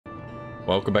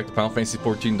Welcome back to Final Fantasy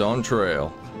XIV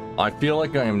Dawntrail. I feel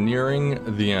like I am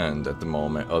nearing the end at the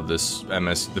moment of this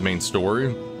the main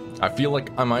story. I feel like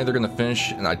I'm either going to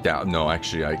finish, and I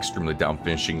extremely doubt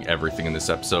finishing everything in this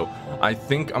episode. I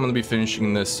think I'm going to be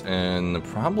finishing this in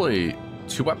probably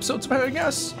 2 episodes ahead, I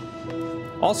guess.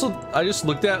 Also, I just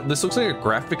looked at, this looks like a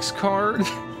graphics card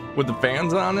with the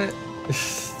fans on it.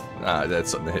 That's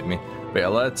something that hit me. But yeah,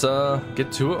 let's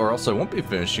get to it, or else I won't be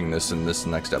finishing this in this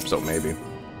next episode, maybe.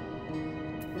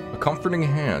 A comforting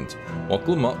hand. Wuk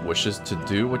Lamat wishes to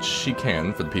do what she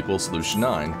can for the people of Solution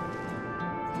 9.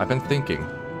 I've been thinking,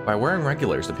 by wearing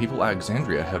regulars, the people of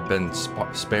Alexandria have been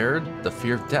spared the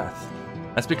fear of death.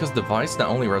 That's because the device not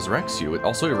only resurrects you, it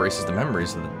also erases the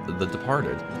memories of the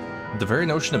departed. The very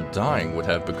notion of dying would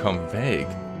have become vague,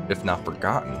 if not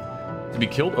forgotten. To be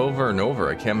killed over and over,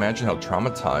 I can't imagine how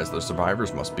traumatized the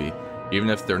survivors must be. Even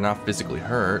if they're not physically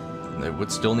hurt, they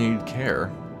would still need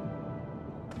care.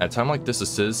 At a time like this, the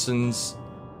citizens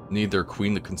need their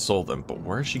queen to console them, but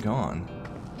where is she gone?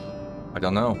 I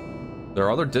don't know. There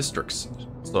are other districts,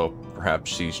 so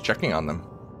perhaps she's checking on them.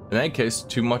 In any case,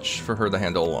 too much for her to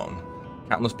handle alone.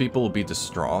 Countless people will be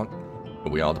distraught,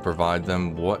 but we ought to provide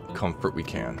them what comfort we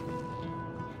can.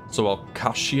 So while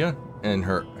Kakiwa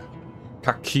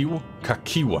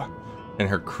and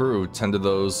her crew tend to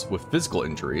those with physical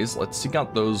injuries, let's seek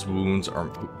out those wounds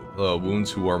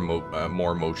who are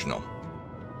more emotional.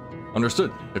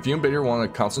 Understood. If you and Bader want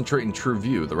to concentrate in True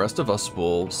View, the rest of us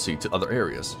will see to other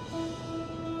areas.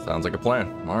 Sounds like a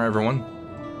plan. All right, everyone.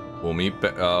 We'll meet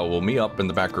up in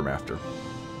the back room after.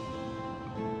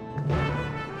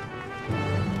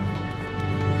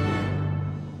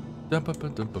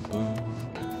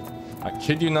 I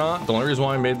kid you not, the only reason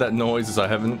why I made that noise is I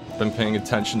haven't been paying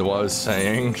attention to what I was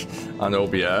saying on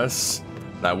OBS.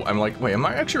 I'm like, wait, am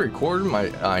I actually recording?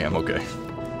 I am, okay.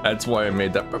 That's why I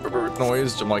made that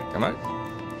noise. I'm like, am I?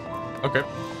 Okay.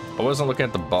 I wasn't looking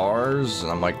at the bars,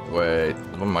 and I'm like, wait,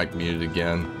 the mic muted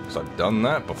again, because I've done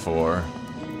that before.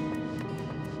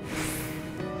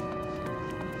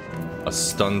 A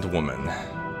stunned woman.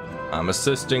 I'm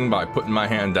assisting by putting my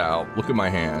hand out. Look at my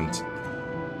hand.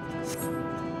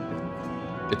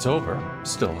 It's over.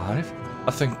 Still alive?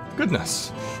 Oh, thank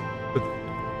goodness. But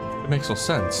it makes no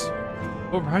sense.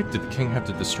 What right did the king have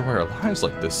to destroy our lives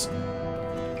like this?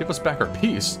 Give us back our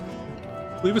peace.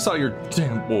 Leave us out of your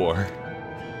damn war.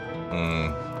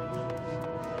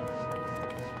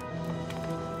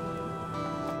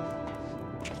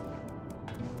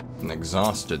 An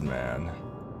exhausted man.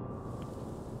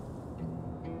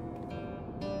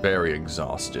 Very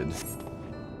exhausted.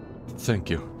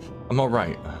 Thank you. I'm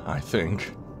alright, I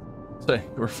think. Say,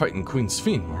 you were fighting Queen's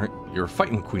Fiend, weren't you? You were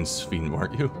fighting Queen's Fiend,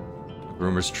 weren't you? The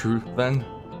rumor's true, then?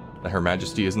 That Her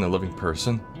Majesty isn't a living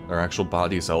person? Her actual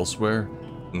body is elsewhere?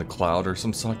 In the cloud or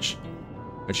some such?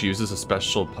 And she uses a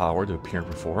special power to appear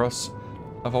before us?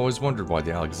 I've always wondered why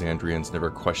the Alexandrians never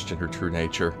questioned her true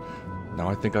nature. Now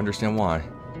I think I understand why.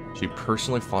 She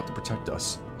personally fought to protect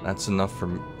us. That's enough for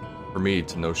me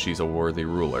to know she's a worthy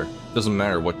ruler. Doesn't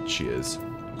matter what she is.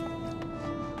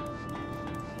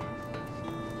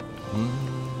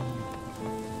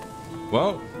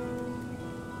 Well,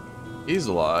 he's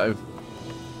alive.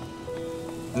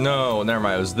 No, never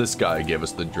mind. It was this guy who gave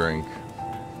us the drink.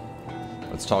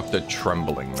 Let's talk to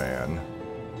Trembling Man.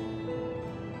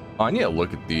 Oh, I need to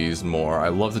look at these more. I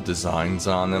love the designs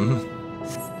on them.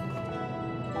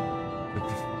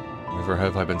 Never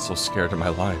have I been so scared in my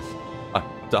life. I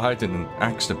died in an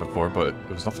accident before, but it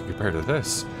was nothing compared to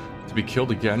this. To be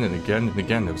killed again and again and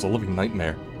again, it was a living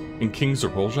nightmare. And King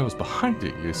Zerolja was behind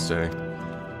it, you say.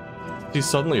 He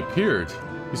suddenly appeared.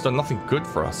 He's done nothing good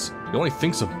for us. He only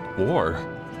thinks of war.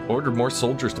 Ordered more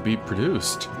soldiers to be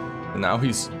produced. And now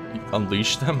he's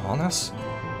unleashed them on us?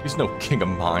 He's no king of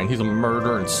mine. He's a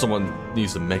murderer and someone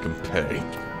needs to make him pay.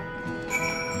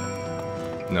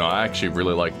 No, I actually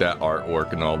really like that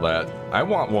artwork and all that. I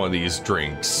want one of these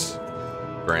drinks.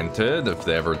 Granted, if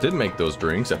they ever did make those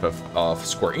drinks, Square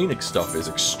Enix stuff is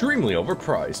extremely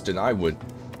overpriced, and I would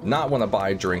not want to buy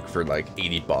a drink for like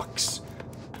 80 bucks.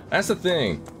 That's the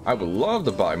thing. I would love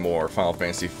to buy more Final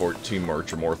Fantasy XIV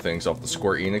merch or more things off the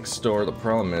Square Enix store. The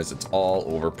problem is it's all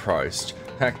overpriced.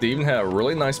 Heck, they even had a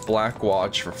really nice black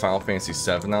watch for Final Fantasy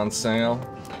VII on sale.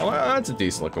 Oh, that's a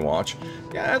decent looking watch.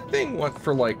 Yeah, that thing went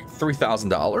for like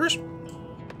 $3,000.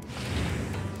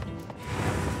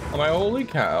 I'm like, holy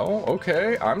cow.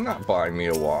 Okay, I'm not buying me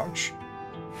a watch.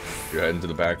 You head into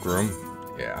the back room?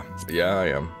 Yeah, I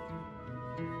am.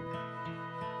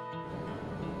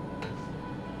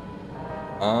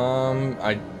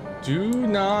 I do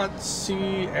not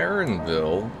see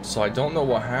Aaronville, so I don't know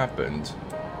what happened.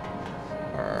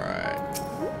 Alright.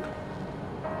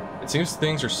 It seems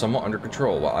things are somewhat under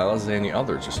control, while Alize and the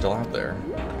others are still out there.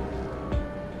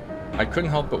 I couldn't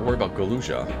help but worry about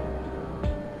Galuja.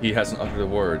 He hasn't uttered a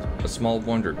word, a small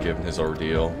wonder given his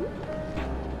ordeal.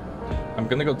 I'm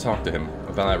gonna go talk to him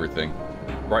about everything.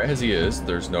 Right as he is,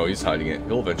 there's no he's hiding it.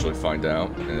 He'll eventually find out,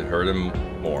 and it hurt him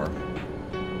more.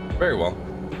 Very well.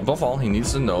 Above all, he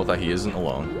needs to know that he isn't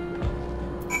alone.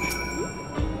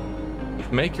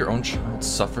 Make your own child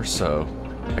suffer so.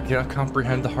 I cannot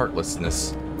comprehend the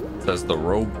heartlessness, says the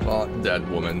robot dead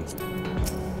woman.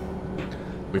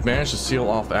 We've managed to seal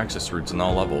off access routes on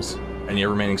all levels. Any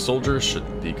remaining soldiers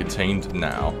should be contained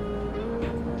now.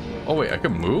 Oh wait, I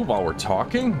can move while we're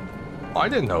talking? I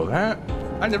didn't know that.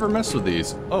 I never messed with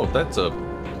these. Oh, that's a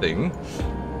thing.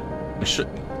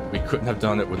 We couldn't have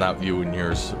done it without you and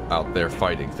yours out there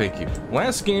fighting. Thank you.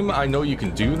 Last game I know you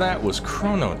can do that was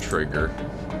Chrono Trigger.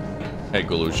 Hey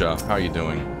Galuja, how you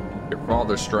doing? Your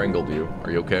father strangled you.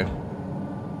 Are you okay?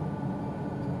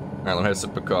 Alright, let me have a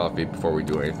sip of coffee before we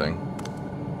do anything.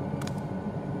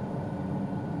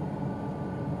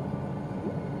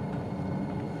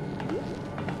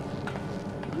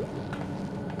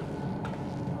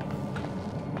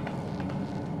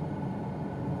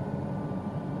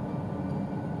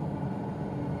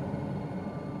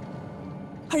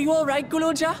 Are you all right,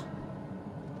 Galuja?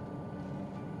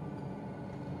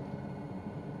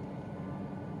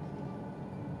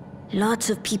 Lots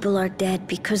of people are dead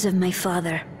because of my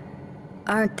father,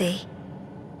 aren't they?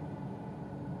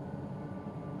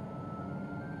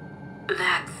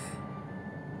 That's...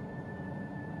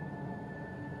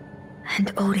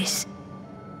 And Otis.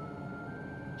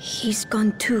 He's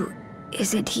gone too,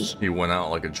 isn't he? He went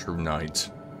out like a true knight.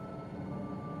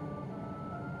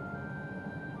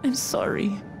 I'm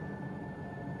sorry.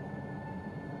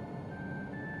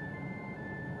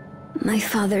 My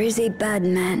father is a bad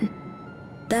man.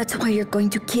 That's why you're going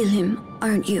to kill him,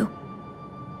 aren't you?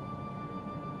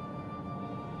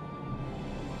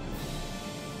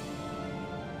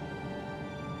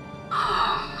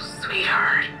 Oh,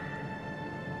 sweetheart.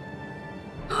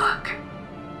 Look.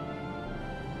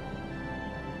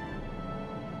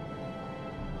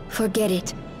 Forget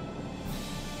it.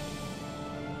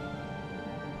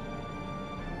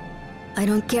 I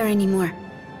don't care anymore.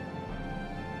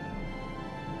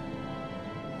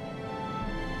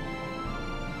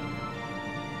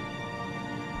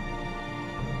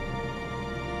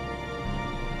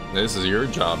 This is your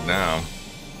job now.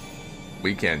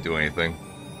 We can't do anything.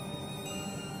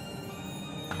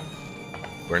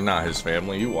 We're not his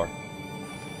family, you are.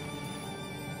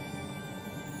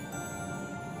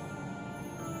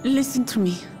 Listen to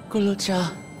me,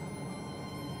 Galuja.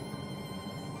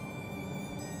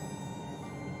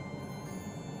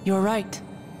 You're right.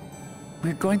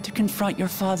 We're going to confront your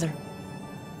father.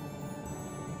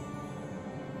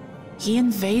 He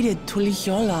invaded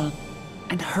Tuliyola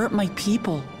and hurt my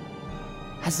people.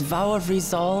 As vow of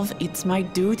resolve, it's my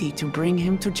duty to bring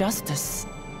him to justice.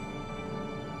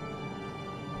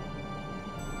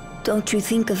 Don't you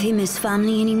think of him as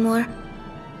family anymore?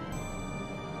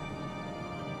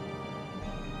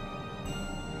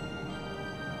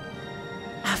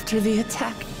 After the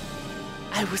attack,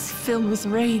 I was filled with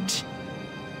rage.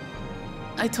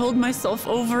 I told myself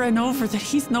over and over that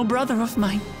he's no brother of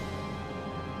mine.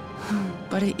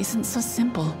 But it isn't so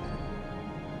simple.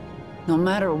 No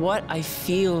matter what I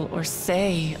feel or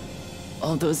say,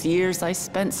 all those years I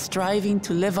spent striving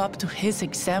to live up to his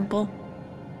example,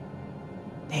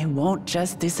 they won't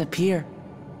just disappear.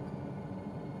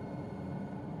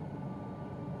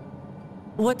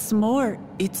 What's more,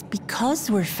 it's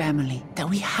because we're family that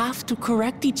we have to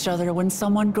correct each other when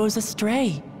someone goes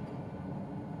astray.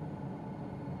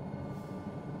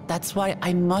 That's why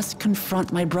I must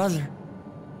confront my brother,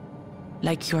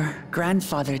 like your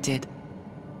grandfather did.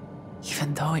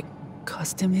 Even though it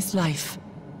cost him his life.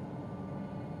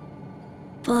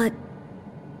 But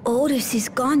Otis is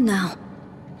gone now.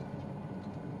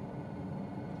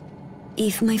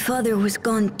 If my father was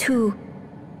gone too,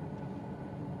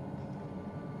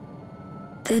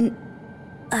 then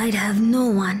I'd have no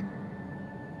one.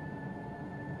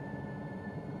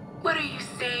 What are you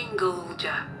saying,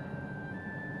 Galuja?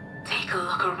 Take a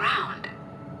look around.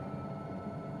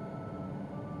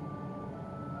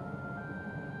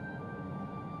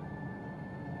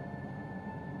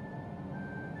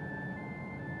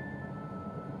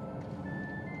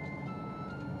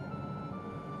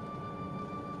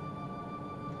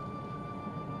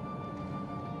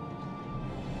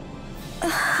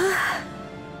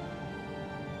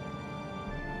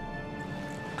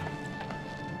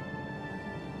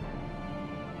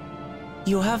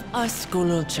 You have us,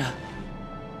 Galuja.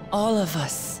 All of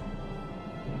us.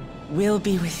 will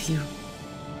be with you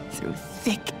through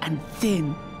thick and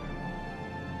thin.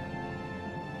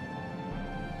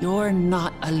 You're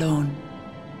not alone.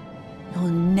 You'll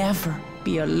never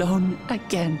be alone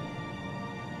again.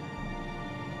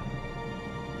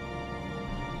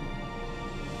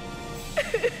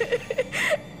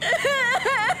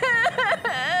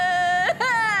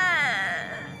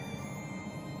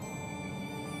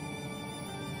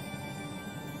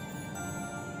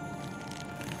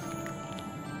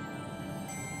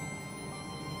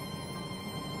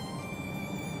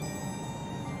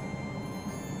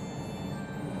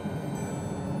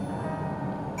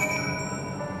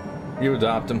 You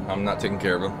adopt him. I'm not taking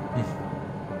care of him.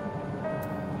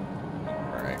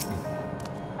 Alright.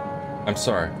 I'm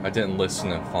sorry. I didn't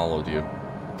listen and followed you.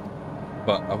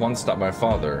 But I want to stop my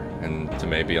father and to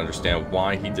maybe understand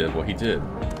why he did what he did.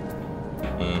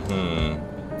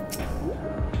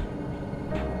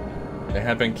 They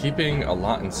have been keeping a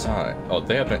lot inside. Oh,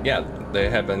 they have been, yeah, they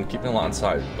have been keeping a lot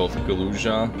inside. Both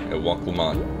Galuja and Wuk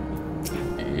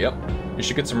Lamat. Yep. You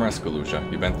should get some rest,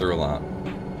 Galuja. You've been through a lot.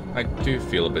 I do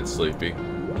feel a bit sleepy.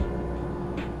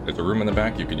 There's a room in the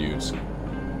back you could use.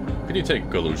 Could you take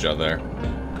Galuja there?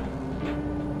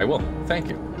 I will, thank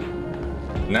you.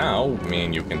 Now, me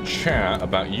and you can chat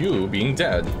about you being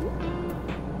dead.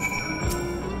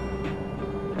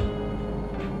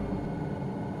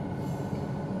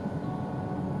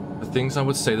 The things I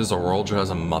would say to Zorolja as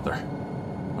a mother.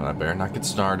 But I better not get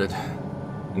started.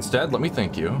 Instead, let me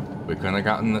thank you. We couldn't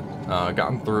have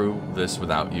gotten through this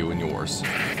without you and yours.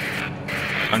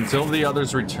 Until the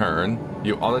others return,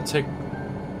 you ought to take...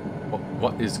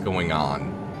 What is going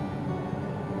on?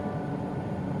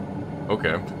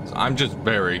 Okay, so I'm just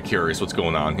very curious what's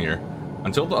going on here.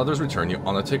 Until the others return, you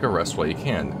ought to take a rest while you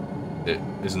can. It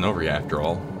isn't over yet, after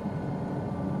all.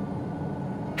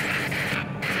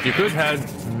 You could head...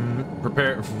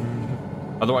 prepare...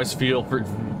 Otherwise feel for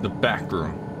the back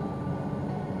room.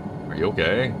 Are you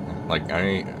okay? Like,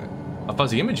 a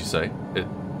fuzzy image, you say?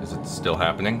 Is it still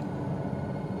happening?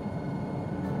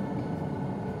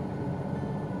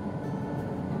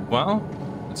 Well,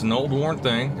 it's an old worn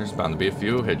thing. There's bound to be a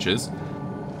few hitches.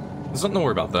 There's nothing to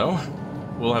worry about, though.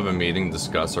 We'll have a meeting to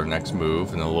discuss our next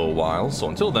move in a little while, so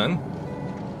until then...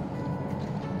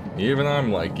 Even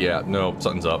I'm like, yeah, no,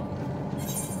 something's up.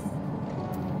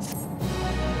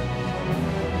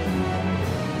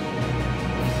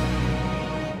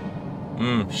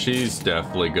 She's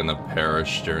definitely gonna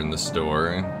perish during the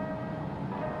story.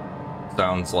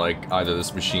 Sounds like either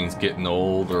this machine's getting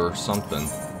old or something.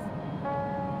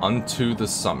 Unto the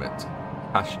summit.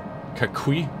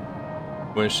 Kakui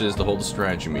wishes to hold a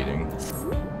strategy meeting.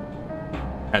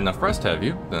 Had enough rest, have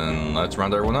you? Then let's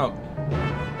round everyone up.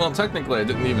 Well, technically I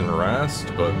didn't even rest,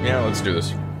 but yeah, let's do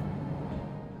this.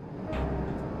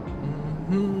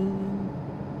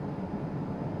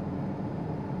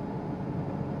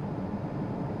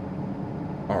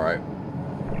 Alright.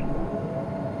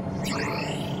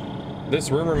 This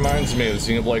room reminds me of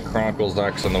Xenoblade Chronicles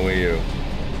X on the Wii U.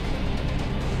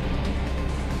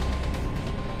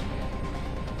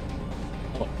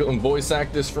 Couldn't voice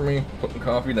act this for me? Putting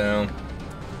coffee down.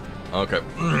 Okay.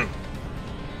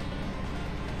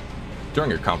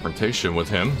 During your confrontation with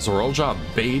him, Zorolja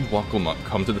bade Wuk Lamat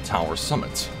come to the tower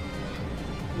summit.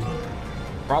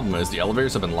 Problem is, the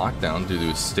elevators have been locked down due to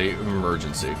a state of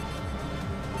emergency.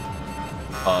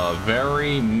 A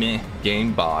very meh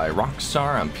game by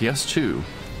Rockstar on PS2.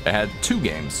 It had 2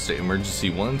 games, State of Emergency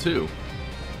 1 and 2.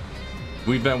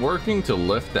 We've been working to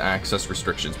lift the access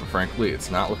restrictions, but frankly,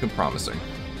 it's not looking promising.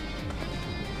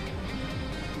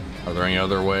 Are there any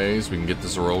other ways we can get to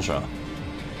Zorolja?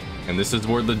 And this is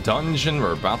where the dungeon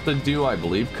we're about to do, I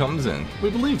believe, comes in. We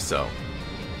believe so.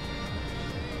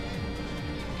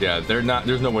 Yeah, there's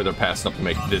no way they're passing up to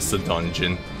make this a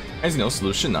dungeon. As you know,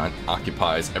 Solution 9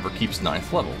 occupies Everkeep's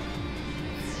 9th level.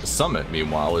 The summit,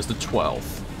 meanwhile, is the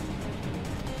 12th.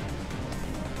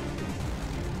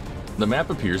 The map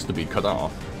appears to be cut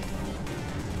off.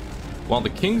 While the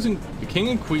king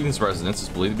and queen's residence is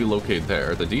believed to be located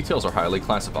there, the details are highly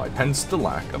classified, hence the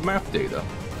lack of map data.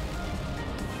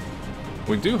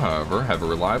 We do, however, have a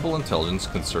reliable intelligence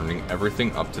concerning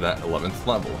everything up to that 11th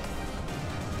level.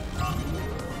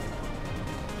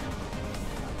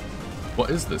 What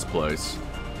is this place?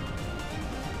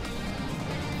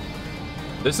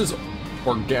 This is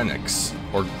Origenics.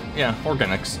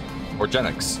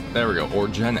 Origenics. There we go.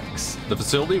 Origenics. The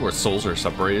facility where souls are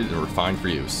separated and refined for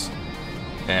use.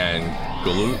 And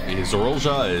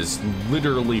Zorolja is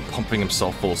literally pumping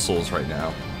himself full of souls right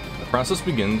now. The process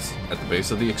begins at the base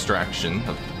of the extraction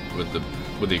with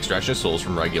the extraction of souls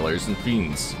from regulars and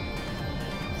fiends.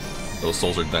 Those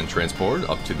souls are then transported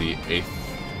up to the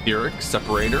etheric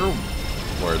separator,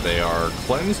 where they are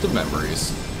cleansed of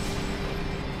memories.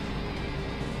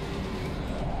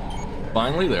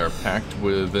 Finally, they are packed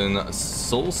within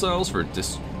soul cells for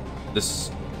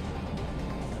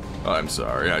I'm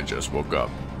sorry, I just woke up.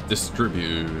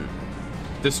 Distribution.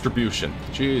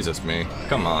 Jesus me.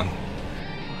 Come on.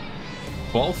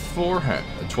 12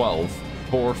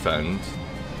 forefend.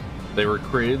 They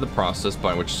recreated the process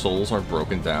by which souls are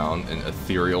broken down in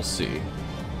ethereal sea.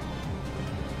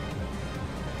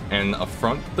 An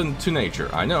affront to nature,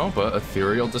 I know, but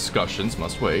ethereal discussions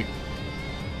must wait.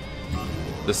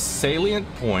 The salient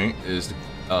point is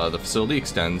the facility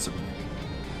extends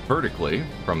vertically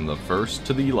from the 1st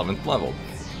to the 11th level.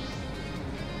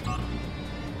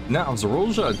 Now,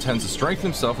 Zorolja intends to strengthen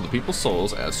himself with the people's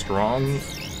souls as strong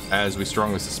as we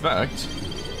strongly suspect.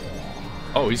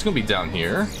 Oh, he's gonna be down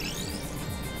here.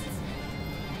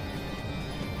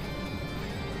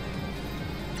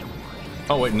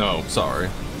 Oh wait, no, sorry.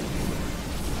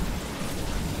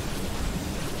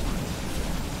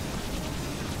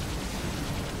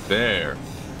 There.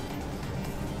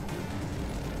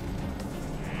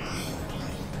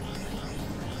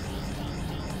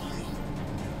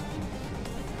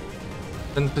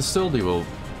 Then the facility will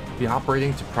be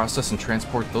operating to process and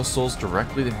transport those souls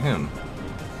directly to him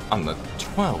on the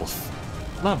 12th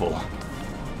level.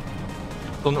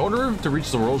 So in order to reach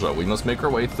Zorolja, we must make our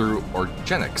way through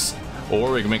Origenics,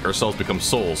 or we can make ourselves become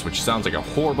souls, which sounds like a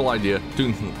horrible idea.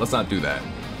 Dude, let's not do that.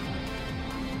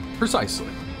 Precisely.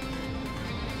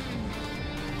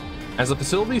 As the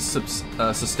facility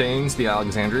sustains the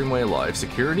Alexandrian way of life,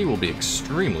 security will be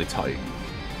extremely tight.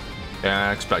 Yeah,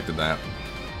 I expected that.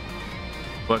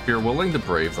 But if you're willing to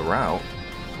brave the route,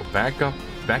 we'll back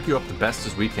you up the best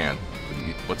as we can.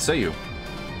 What say you?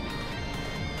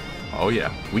 Oh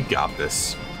yeah, we got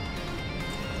this.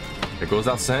 It goes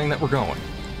without saying that we're going.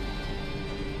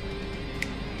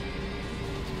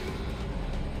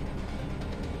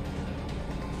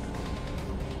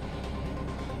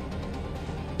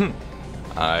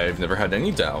 I've never had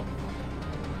any doubt.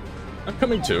 I'm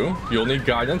coming too. You'll need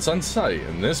guidance on sight,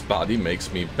 and this body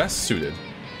makes me best suited.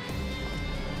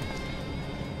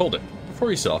 Hold it.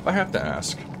 Before you set off, I have to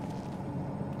ask.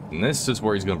 And this is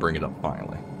where he's going to bring it up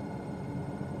finally.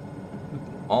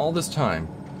 All this time,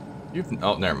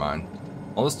 oh, never mind.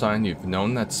 All this time, you've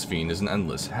known that Sphene isn't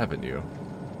endless, haven't you?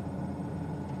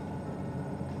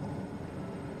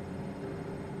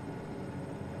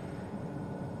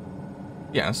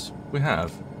 Yes, we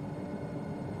have.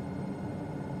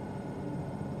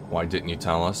 Why didn't you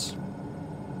tell us?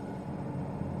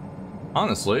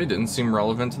 Honestly, it didn't seem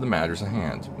relevant to the matters at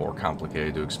hand. More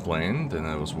complicated to explain than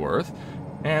it was worth,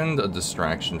 and a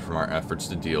distraction from our efforts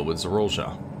to deal with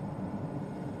Zorolja.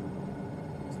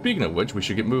 Speaking of which, we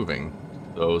should get moving.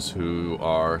 Those who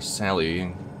are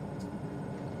sallying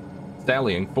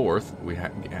forth,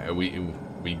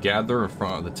 we gather in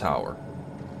front of the tower.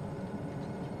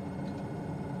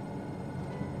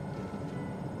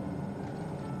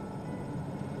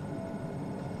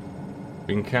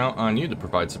 We can count on you to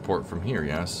provide support from here,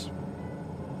 yes?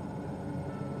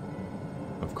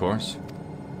 Of course.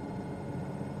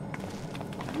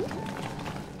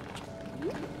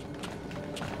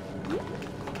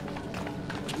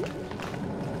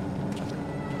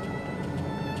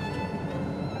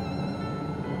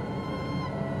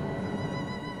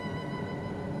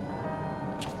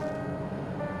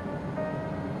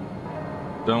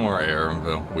 Don't worry,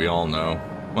 Aaronville. We all know.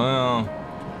 Well,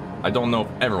 I don't know if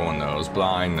everyone knows, but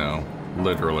I know.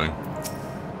 Literally.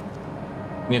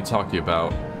 I need to talk to you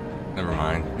about... Never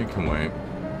mind. It can wait.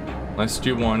 Lest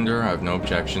you wonder, I have no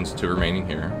objections to remaining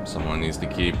here. Someone needs to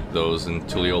keep those in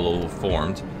Tuliolo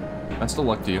informed. Best of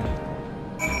luck to you.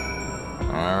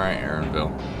 Alright,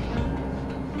 Aaronville.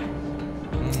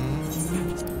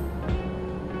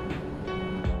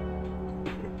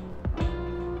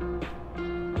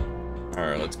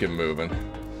 Alright, let's get moving.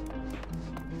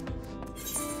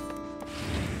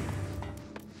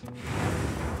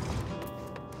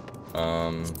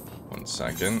 One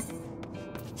second.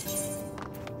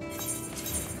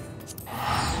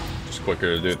 Just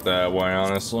quicker to do it that way,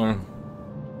 honestly.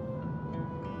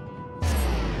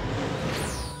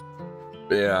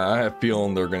 But yeah, I have a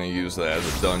feeling they're gonna use that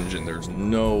as a dungeon. There's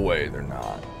no way they're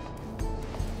not.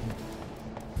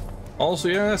 Also,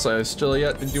 yes, I still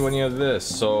yet to do any of this,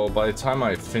 so by the time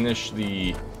I finish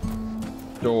the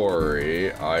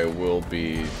story, I will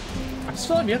be... I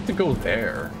still have yet to go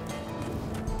there.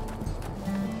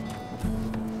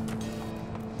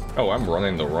 Oh, I'm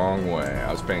running the wrong way.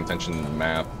 I was paying attention to the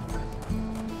map.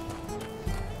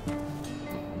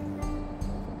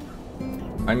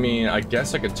 I mean, I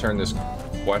guess I could turn this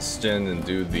quest in and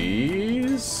do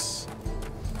these.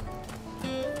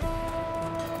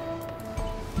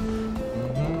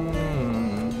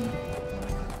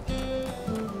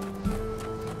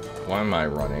 Why am I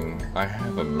running? I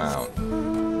have a mount.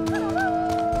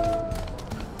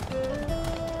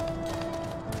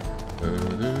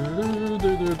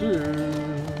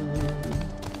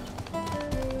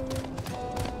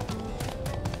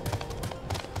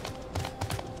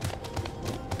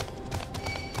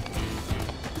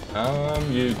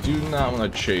 You do not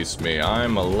want to chase me.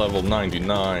 I'm a level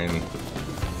 99.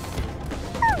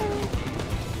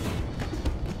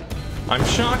 I'm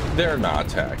shocked they're not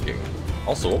attacking.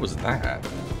 Also, what was that?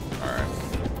 Alright.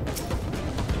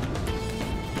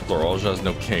 Floralja is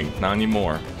no king. Not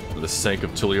anymore. For the sake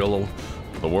of Tuliolo,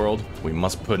 the world, we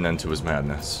must put an end to his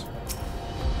madness.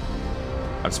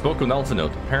 I've spoken with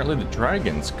Elfinote. Apparently the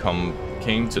dragons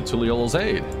came to Tuliolo's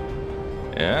aid.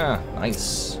 Yeah,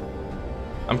 nice.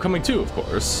 I'm coming too, of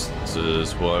course. This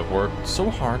is what I've worked so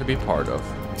hard to be part of.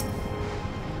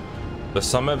 The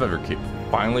summit of Everkeep.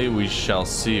 Finally, we shall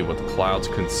see what the clouds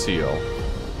conceal.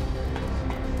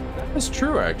 That is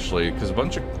true, actually, because a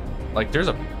bunch of... Like, there's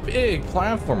a big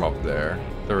platform up there.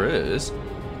 There is.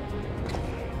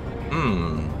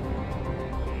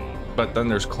 But then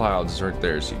there's clouds right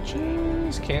there, so you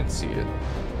just can't see it.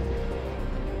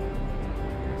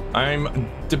 I'm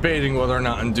debating whether or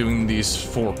not I'm doing these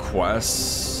 4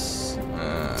 quests.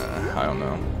 I don't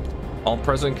know. All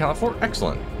present in California?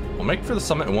 Excellent. We'll make for the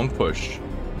summit in one push.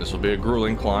 This will be a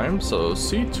grueling climb, so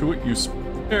see to it you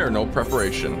spare no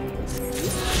preparation.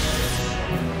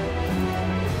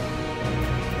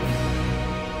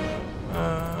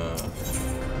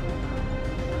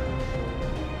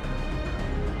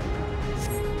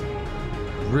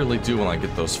 Really do want to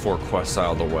get those 4 quests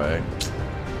out of the way.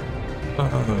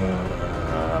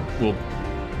 Well,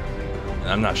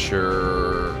 I'm not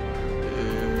sure.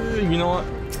 You know what?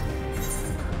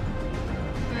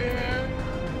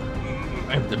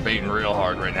 I'm debating real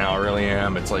hard right now. I really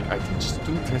am. It's like I can just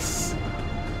do this.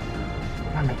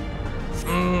 Damn it.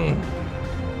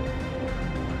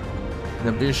 And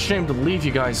I'd be ashamed to leave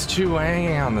you guys too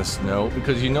hanging on this note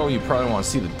because you know you probably want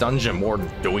to see the dungeon more than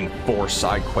doing 4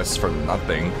 side quests for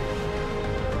nothing.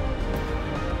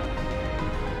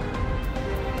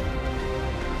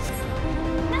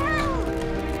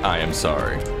 I am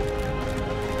sorry.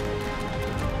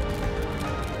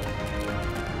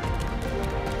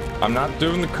 I'm not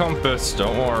doing the compass,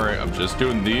 don't worry. I'm just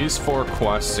doing these 4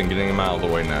 quests and getting them out of the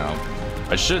way now.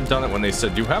 I should have done it when they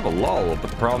said you have a lull, but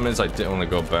the problem is I didn't want to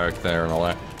go back there and all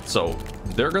that. So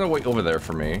they're gonna wait over there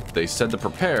for me. They said to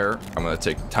prepare. I'm gonna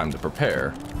take time to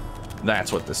prepare.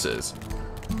 That's what this is.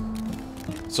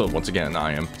 So once again,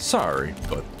 I am sorry,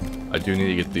 but I do need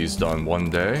to get these done one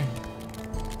day.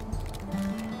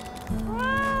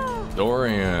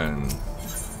 Dorian.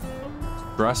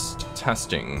 Stress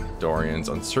testing. Dorian's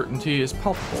uncertainty is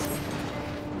palpable.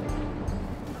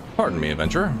 Pardon me,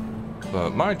 adventurer,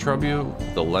 but might I trouble you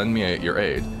to lend me your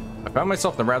aid? I found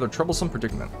myself in a rather troublesome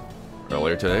predicament.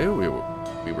 Earlier today, we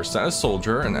were sent a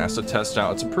soldier and asked to test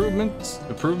out its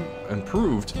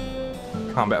improved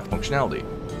combat functionality.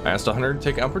 I asked a hunter to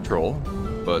take out patrol,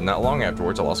 but not long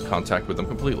afterwards, I lost contact with them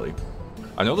completely.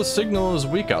 I know the signal is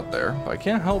weak out there, but I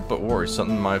can't help but worry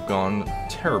something might have gone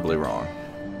terribly wrong.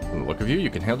 From the look of you,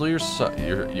 you can handle your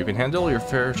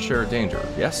fair share of danger.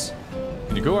 Yes?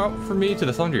 Can you go out for me to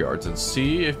the Thunder Yards and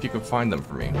see if you can find them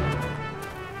for me?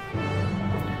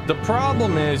 The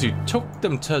problem is you took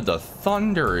them to the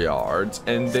Thunder Yards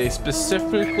and they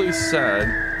specifically said,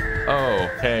 oh,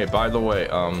 hey, by the way,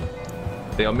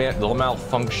 they'll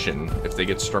malfunction if they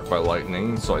get struck by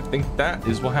lightning, so I think that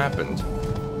is what happened.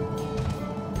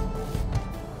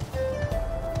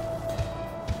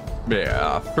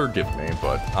 Yeah, forgive me,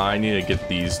 but I need to get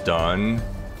these done.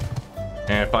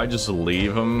 And if I just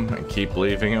leave them and keep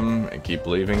leaving them and keep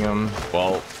leaving them,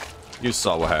 well, you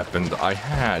saw what happened. I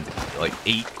had like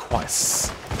 8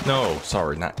 quests. No,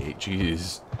 sorry, not 8,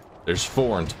 jeez. There's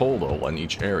 4 in total in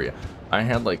each area. I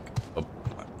had like,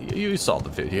 you saw the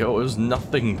video, it was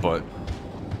nothing but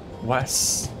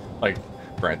quests. Like,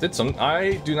 granted,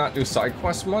 I do not do side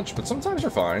quests much, but sometimes they're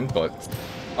fine, but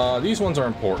these ones are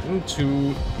important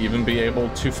to even be able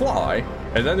to fly.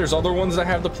 And then there's other ones that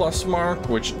have the plus mark,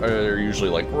 which are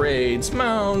usually like raids,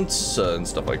 mounts, and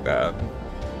stuff like that.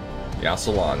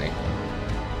 Yasalani.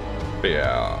 But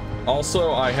yeah.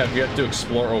 Also, I have yet to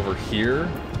explore over here.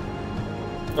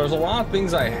 There's a lot of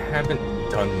things I haven't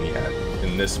done yet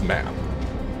in this map.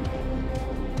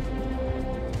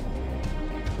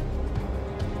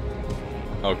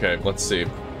 Okay, let's see.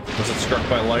 Was it struck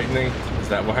by lightning?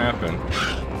 that what happened?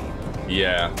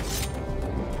 Yeah.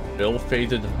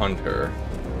 Ill-fated hunter.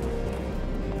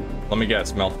 Let me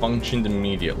guess, malfunctioned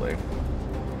immediately.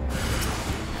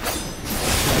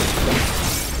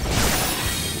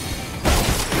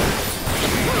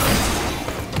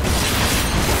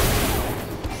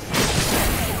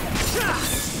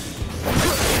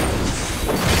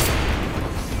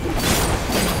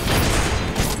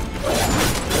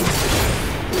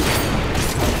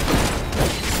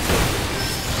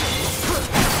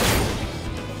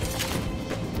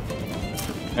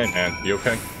 Hey man, you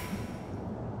okay?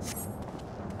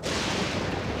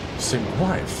 Saved my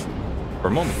life. For a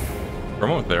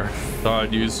moment there, thought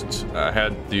I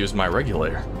had to use my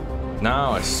regulator.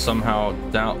 Now I somehow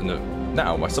doubt an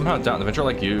adventurer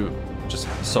like you just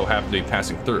so happened to be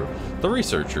passing through. The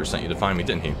researcher sent you to find me,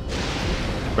 didn't he?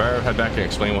 Better head back and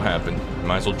explain what happened. You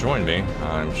might as well join me.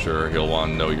 I'm sure he'll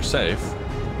want to know you're safe.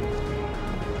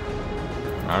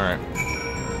 Alright.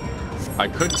 I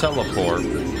could teleport.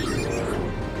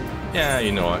 Yeah,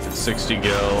 you know what, 60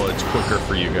 gil, it's quicker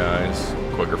for you guys.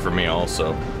 Quicker for me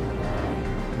also.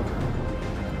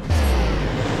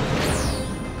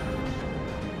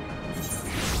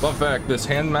 Fun fact, this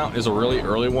hand mount is a really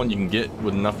early one you can get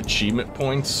with enough achievement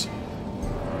points.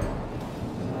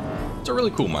 It's a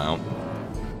really cool mount.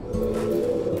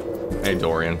 Hey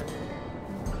Dorian.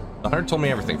 The hunter told me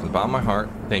everything from the bottom of my heart.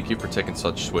 Thank you for taking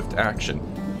such swift action.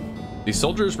 These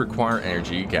soldiers require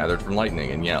energy gathered from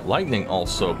lightning, and yet lightning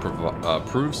also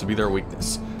proves to be their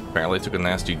weakness. Apparently took a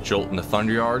nasty jolt in the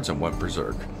thunder yards and went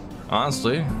berserk.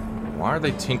 Honestly, why are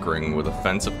they tinkering with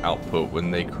offensive output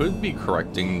when they could be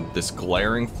correcting this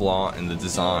glaring flaw in the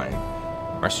design?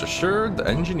 Rest assured, the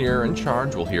engineer in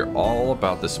charge will hear all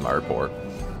about this in my report.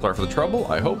 Sorry for the trouble.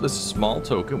 I hope this small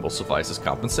token will suffice as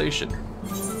compensation.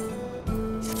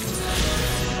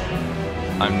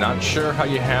 I'm not sure how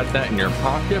you had that in your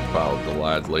pocket, but I'll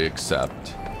gladly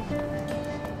accept.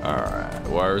 Alright,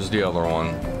 where's the other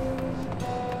one?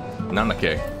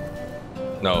 Nanake.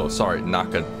 No, sorry,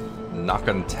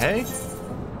 Nakante?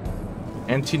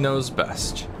 Aunty knows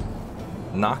best.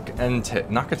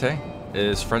 Nakate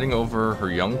is fretting over her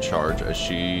young charge as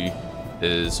she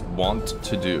is wont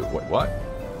to do. Wait, what?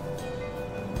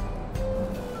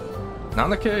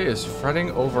 Nanake is fretting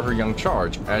over her young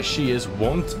charge as she is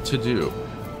wont to do.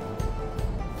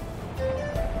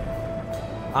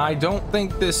 I don't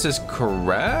think this is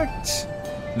correct.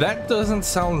 That doesn't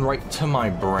sound right to my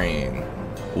brain.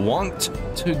 Want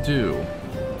to do.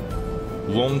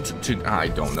 Won't to. I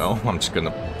don't know. I'm just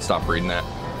gonna stop reading that.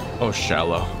 Oh,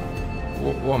 shallow.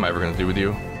 What am I ever gonna do with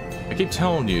you? I keep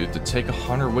telling you to take a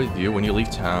hunter with you when you leave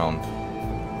town.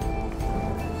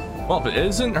 Well, if it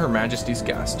isn't Her Majesty's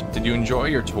guest, did you enjoy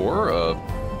your tour of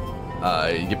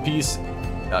Yuppie's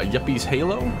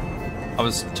Halo? I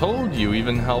was told you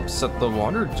even helped set the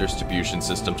water distribution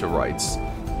system to rights.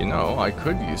 You know, I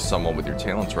could use someone with your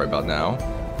talents right about now.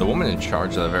 The woman in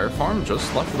charge of the Aether farm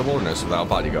just left for the wilderness without a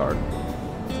bodyguard.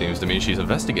 Seems to me she's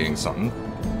investigating something,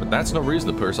 but that's no reason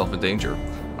to put herself in danger.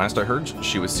 Last I heard,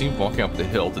 she was seen walking up the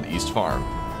hill to the east farm.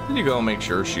 Did you go and make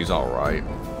sure she's alright?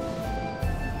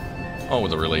 Oh,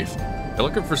 with a relief. They're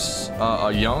looking for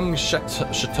a young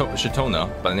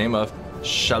Shatona by the name of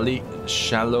Shalosi.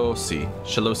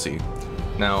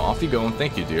 Now, off you go and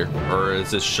thank you, dear. Or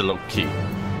is this Shaloki?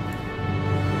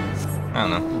 I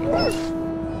don't know.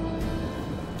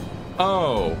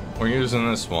 Oh, we're using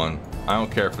this one. I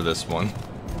don't care for this one.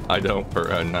 I don't.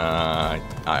 Nah,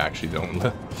 I actually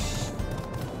don't.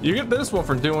 You get this one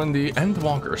for doing the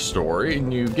Endwalker story,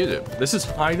 and you get it. This is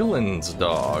Heidelin's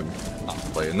dog.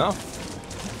 Oddly enough.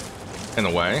 In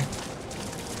a way.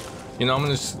 You know, I'm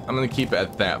gonna keep it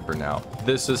at that for now.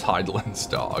 This is Heidelin's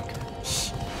dog.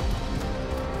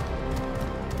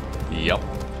 Yup.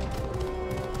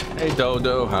 Hey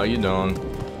Dodo, how you doing?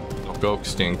 Don't go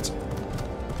extinct.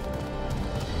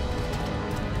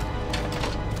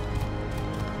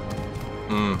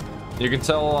 You can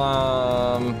tell,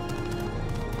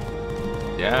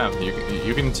 yeah,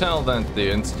 you can tell that the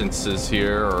instances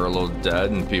here are a little dead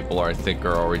and people I think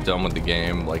are already done with the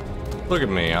game. Like, look at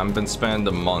me, I've been spending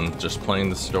a month just playing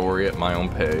the story at my own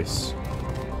pace.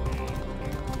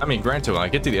 I mean, granted, when I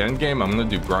get to the end game, I'm gonna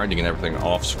do grinding and everything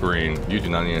off screen. You do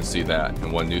not need to see that.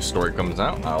 And when a new story comes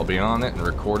out, I'll be on it and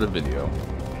record a video.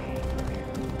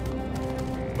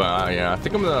 But yeah, I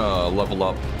think I'm gonna level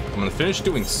up. I'm gonna finish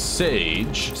doing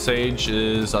Sage. Sage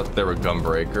is up there with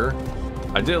Gunbreaker.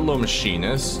 I did a little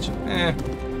Machinist.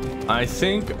 I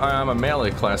think I'm a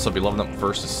melee class. I'll be leveling up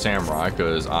first as Samurai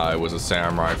because I was a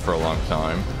Samurai for a long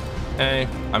time. Hey,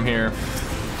 I'm here.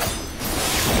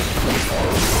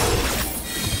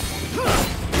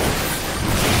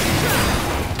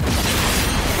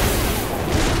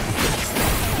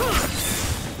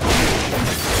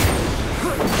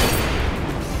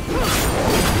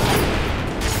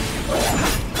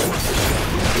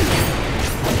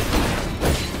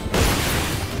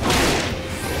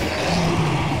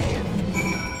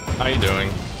 How you doing?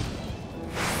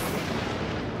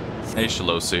 Hey,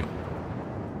 Shalosi.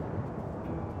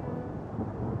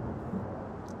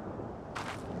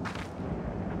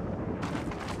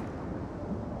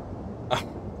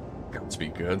 Got to be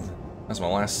good. That's my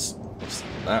last.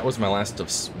 That was my last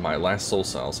of my last soul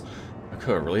cells. I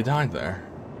could have really died there.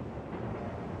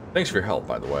 Thanks for your help,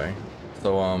 by the way.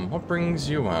 So, what brings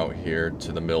you out here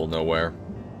to the middle of nowhere?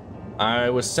 I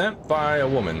was sent by a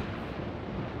woman.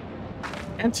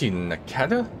 Aunty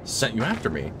Nakeda sent you after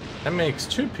me. That makes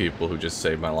 2 people who just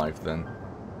saved my life then.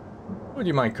 Would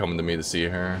you mind coming to me to see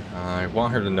her? I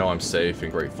want her to know I'm safe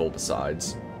and grateful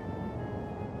besides.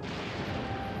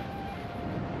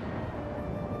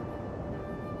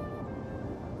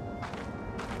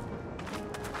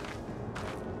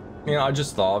 You know, I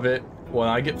just thought of it. When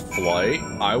I get flight,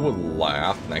 I would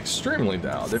laugh and extremely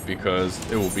doubt it because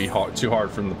it will be too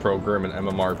hard for them to program an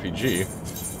MMORPG.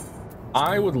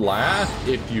 I would laugh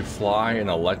if you fly an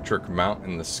electric mount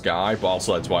in the sky, but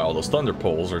also that's why all those thunder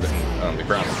poles are on the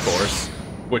ground, of course,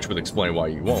 which would explain why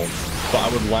you won't. But I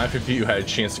would laugh if you had a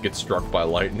chance to get struck by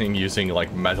lightning using,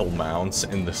 like, metal mounts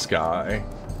in the sky.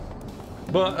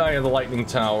 But the lightning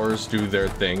towers do their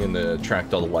thing and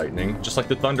attract all the lightning, just like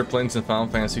the thunder planes in Final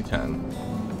Fantasy X.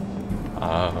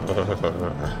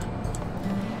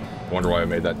 Wonder why I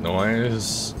made that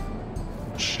noise.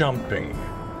 Jumping.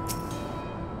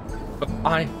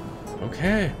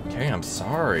 Okay, I'm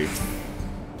sorry.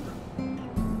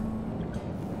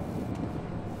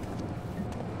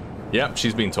 Yep,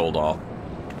 she's being told off.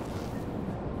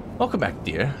 Welcome back,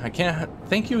 dear. I can't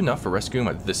thank you enough for rescuing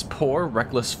this poor,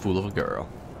 reckless fool of a girl.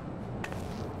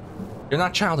 You're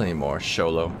not a child anymore,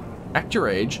 Sholo. Act your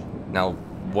age. Now,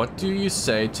 what do you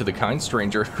say to the kind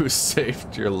stranger who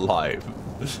saved your life?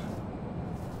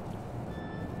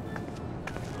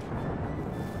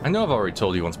 I know I've already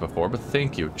told you once before, but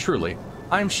thank you, truly.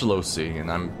 I'm Shalosi,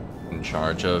 and I'm in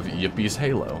charge of Yippie's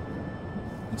Halo.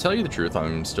 To tell you the truth,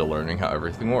 I'm still learning how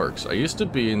everything works. I used to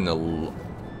be an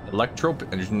electro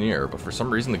engineer, but for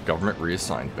some reason the government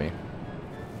reassigned me.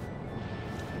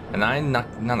 And I'm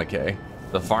Nanake,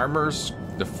 the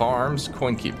farm's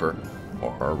coinkeeper,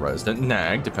 or a resident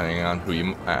nag, depending on who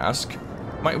you ask.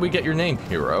 Might we get your name,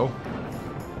 hero?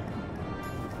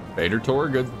 Vader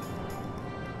Torgood.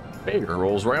 Vader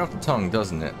rolls right off the tongue,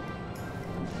 doesn't it?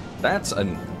 That's a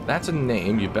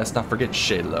name you best not forget,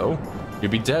 Shalo. You'd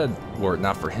be dead were it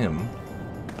not for him.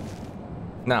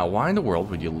 Now, why in the world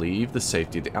would you leave the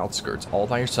safety of the outskirts all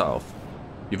by yourself?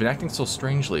 You've been acting so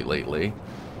strangely lately.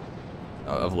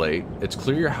 Of late, it's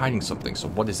clear you're hiding something, so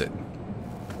what is it?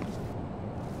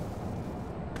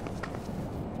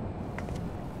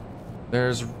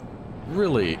 There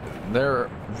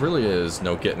really is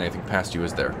no getting anything past you,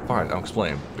 is there? Fine, I'll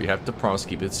explain, but you have to promise to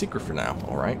keep it a secret for now,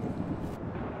 alright?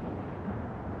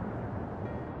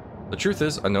 The truth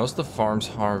is, I noticed the farm's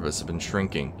harvests have been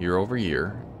shrinking year over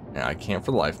year, and I can't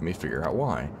for the life of me figure out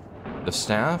why. The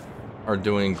staff are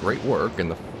doing great work,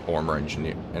 and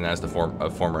as the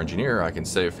former engineer, I can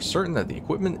say for certain that the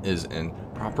equipment is in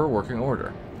proper working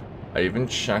order. I even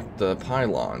checked the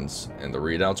pylons, and the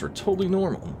readouts are totally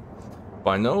normal.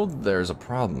 But I know there's a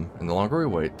problem, and the longer we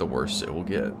wait, the worse it will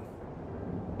get.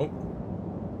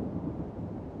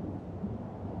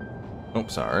 Oh,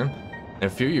 sorry. In a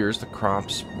few years, the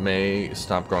crops may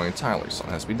stop growing entirely, so it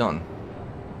has to be done.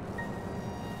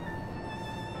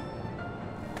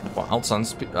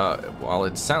 While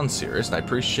it sounds serious, and I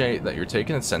appreciate that you're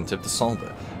taking incentive to solve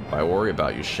it, but I worry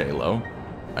about you, Shalo.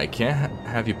 I can't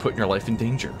have you putting your life in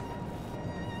danger.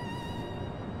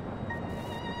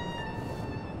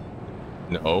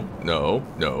 No.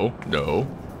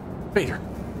 Vader,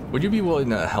 would you be willing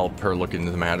to help her look into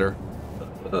the matter?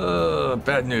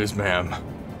 Bad news, ma'am.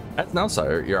 As an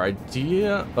outsider, your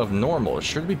idea of normal is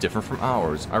sure to be different from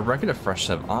ours. I reckon a fresh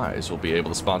set of eyes will be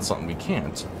able to spot something we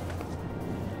can't.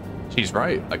 She's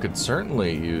right. I could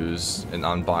certainly use an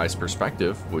unbiased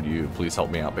perspective. Would you please help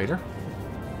me out, Vader?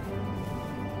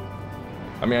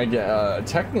 I mean,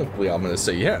 technically I'm going to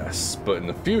say yes, but in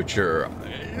the future,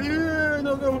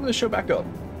 no, I'm going to show back up.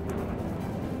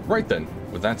 Right then,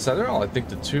 with that said, I think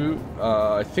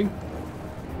I think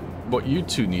what you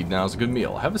two need now is a good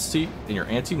meal. Have a seat, and your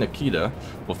Aunty Nakeda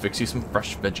will fix you some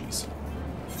fresh veggies.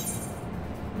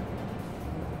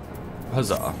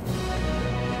 Huzzah.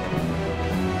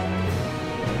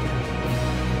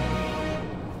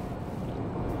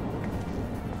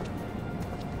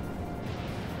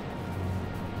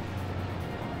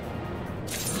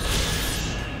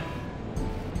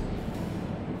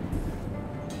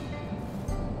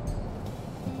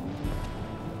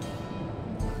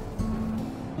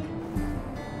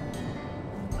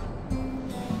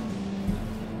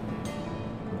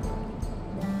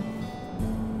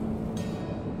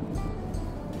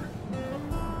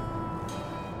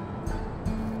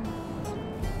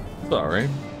 Sorry.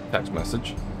 Text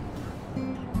message.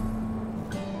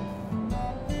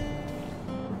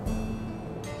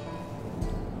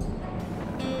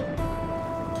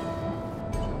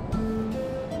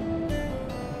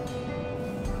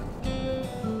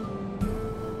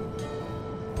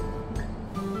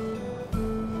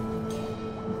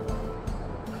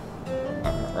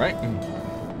 Alright.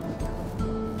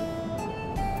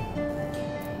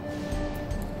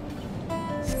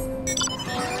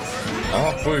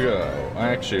 Off we go.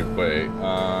 Actually, wait.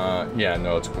 Yeah,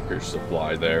 no, it's quicker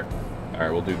supply there.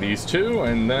 Alright, we'll do these two,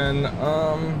 and then,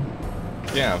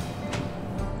 yeah.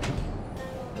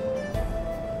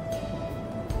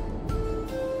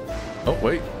 Oh,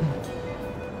 wait.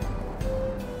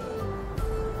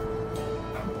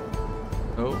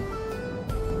 Oh.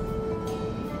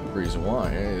 Reason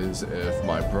why is if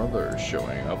my brother is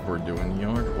showing up, we're doing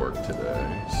yard work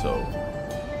today. So,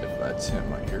 if that's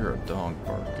him, I hear a dog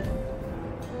barking.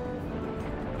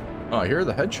 Oh, I hear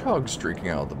the hedgehogs drinking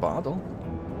out of the bottle.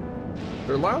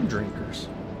 They're loud drinkers.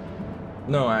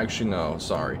 No, actually, no,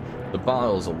 sorry. The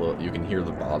bottle's a little, you can hear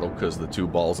the bottle because the two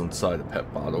balls inside the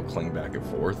pet bottle cling back and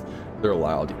forth. They're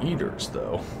loud eaters,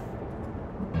 though.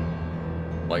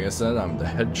 Like I said, I'm the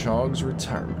hedgehog's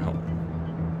retirement home.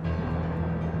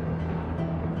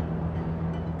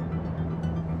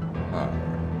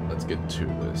 Let's get to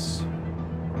this.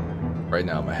 Right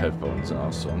now, my headphones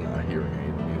off, so I'm not hearing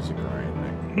any music or anything.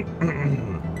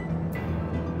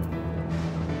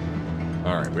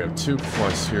 Alright, we have two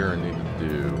quests here I need to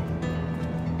do.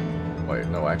 Wait,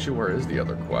 no, actually, where is the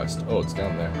other quest? Oh, it's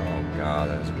down there. Oh, God,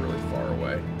 that is really far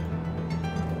away.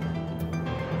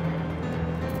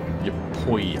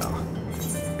 Yapoya.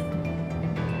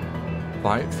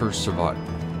 Phyt For Survival.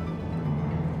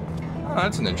 Oh,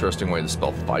 that's an interesting way to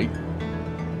spell fight.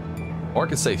 Or I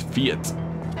could say Fiat,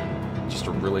 just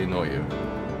to really annoy you.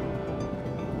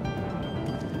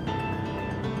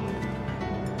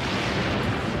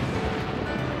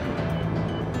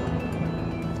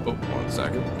 Oh, 1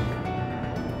 second.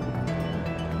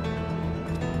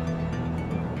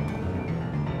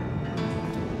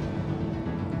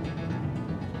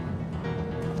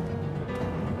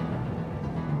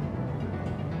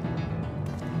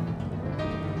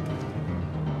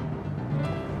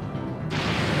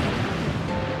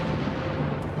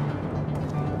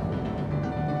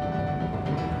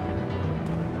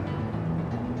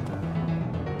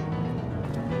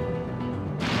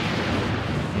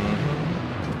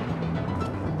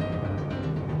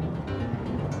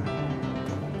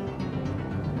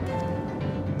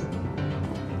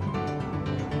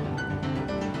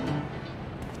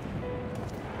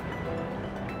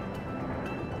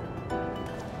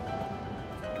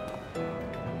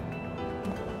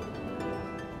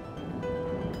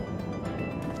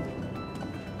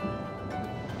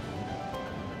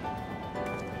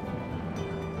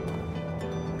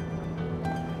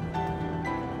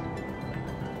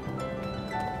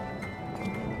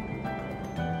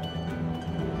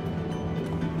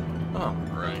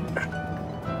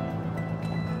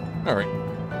 Alright.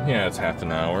 Yeah, it's half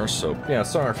an hour, so yeah,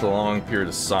 sorry for the long period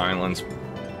of silence.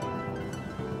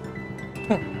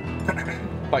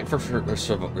 Phyt For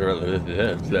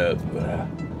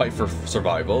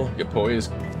Survival. Yapoya is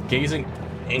gazing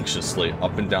anxiously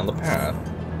up and down the path.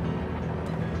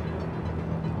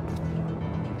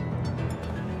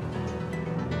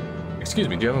 Excuse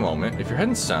me, do you have a moment? If you're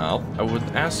heading south, I would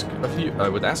ask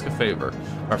a favor.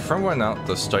 Our friend went out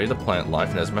to study the plant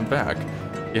life and hasn't been back.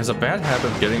 He has a bad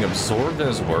habit of getting absorbed in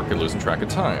his work and losing track of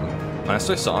time. Last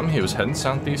I saw him, he was heading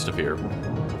southeast of here.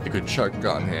 If you could check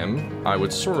on him, I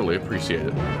would sorely appreciate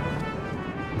it.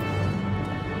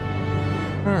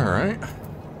 Alright.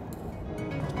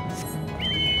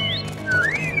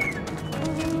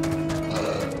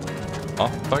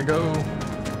 Off I go.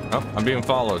 Oh, I'm being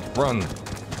followed. Run.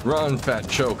 Run, fat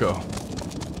Choco.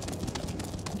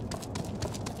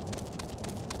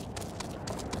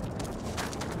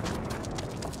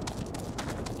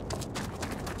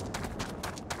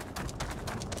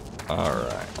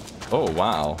 Alright. Oh,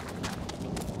 wow.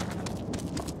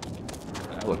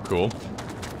 That looked cool.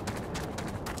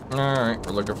 Alright,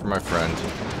 we're looking for my friend.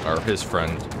 Or his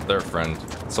friend. Their friend.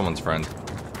 Someone's friend.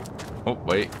 Oh,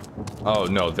 wait. Oh,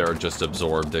 no, they're just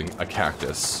absorbed in a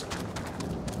cactus.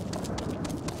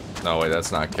 No, wait,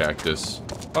 that's not cactus.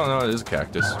 Oh, no, it is a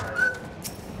cactus.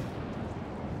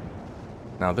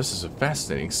 Now, this is a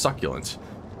fascinating succulent.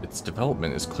 Its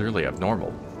development is clearly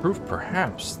abnormal. Proof,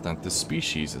 perhaps, that this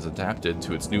species is adapted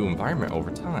to its new environment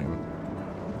over time.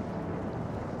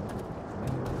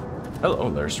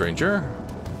 Hello there, stranger.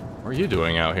 What are you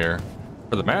doing out here?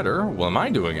 For the matter, what am I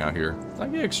doing out here? Did I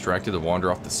get extracted to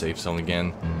wander off the safe zone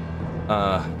again?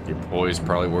 Your boy's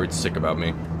probably worried sick about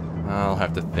me. I'll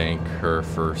have to thank her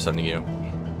for sending you.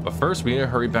 But first, we need to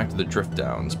hurry back to the Drift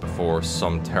Downs before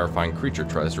some terrifying creature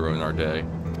tries to ruin our day.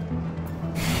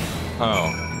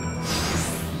 Oh.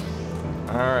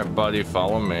 Alright, buddy,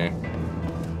 follow me.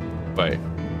 Wait.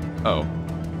 Oh.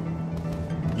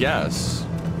 Yes.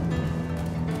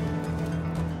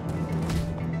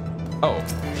 Oh.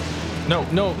 No,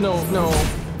 no, no, no.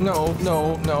 No,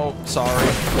 no, no. Sorry.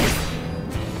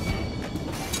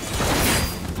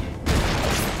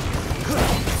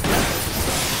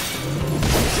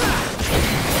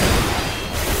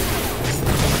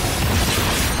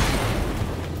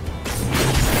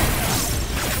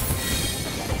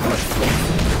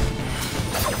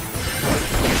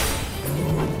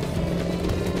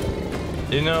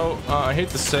 You know, I hate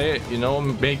to say it, you know,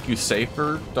 make you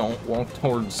safer. Don't walk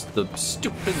towards the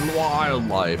stupid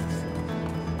wildlife.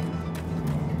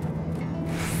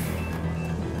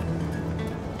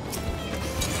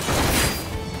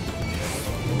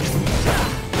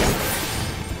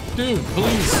 Dude,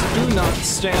 please do not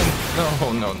stand.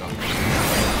 No, no, no.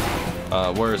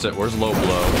 Where is it? Where's low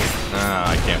blow? Ah,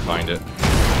 I can't find it.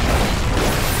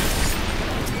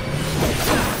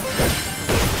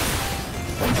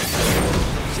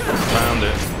 Found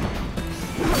it.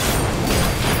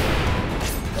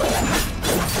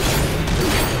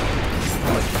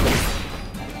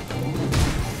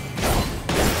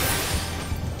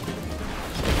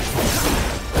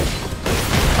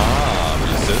 Ah,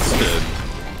 resisted.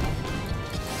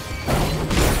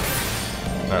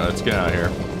 Alright, let's get out of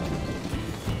here.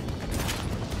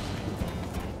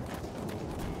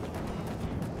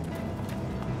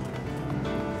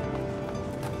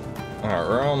 Alright,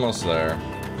 we're almost there.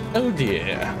 Oh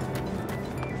dear.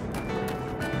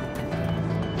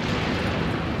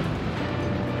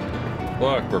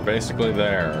 Look, we're basically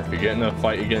there. If you get in a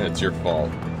fight again, it's your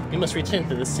fault. You must return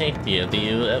to the safety of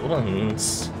you at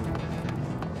once.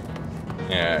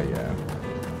 Yeah, yeah.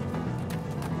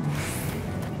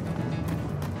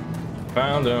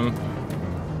 Found him.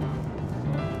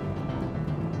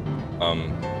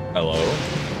 Hello?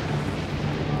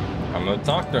 I'm gonna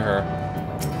talk to her.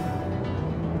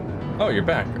 Oh, you're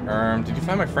back. Did you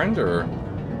find my friend, or?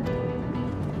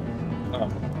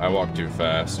 Oh, I walked too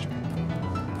fast.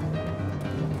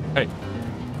 Hey.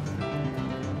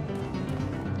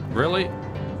 Really?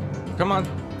 Come on.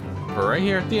 We're right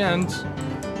here at the end.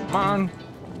 Come on.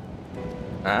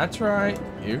 That's right.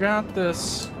 You got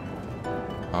this.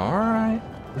 All right.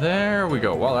 There we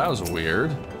go. Well, that was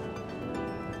weird.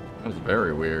 That was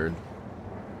very weird.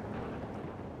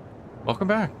 Welcome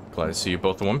back. Glad to see you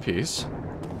both in one piece.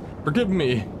 Forgive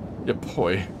me, ya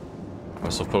boy. I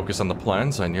was so focused on the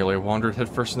plans, I nearly wandered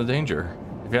headfirst into danger.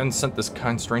 If you hadn't sent this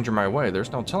kind stranger my way,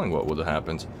 there's no telling what would have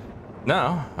happened.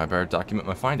 Now, I better document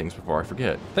my findings before I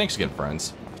forget. Thanks again,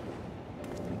 friends.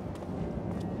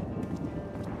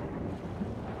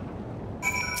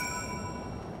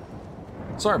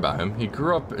 Sorry about him. He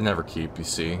grew up in Everkeep, you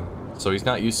see, so he's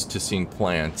not used to seeing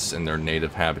plants in their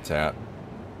native habitat.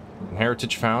 The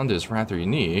heritage found is rather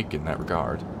unique in that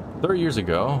regard. 30 years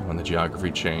ago, when the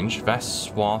geography changed, vast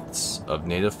swaths of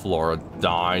native flora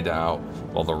died out,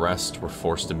 while the rest were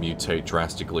forced to mutate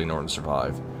drastically in order to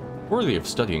survive. Worthy of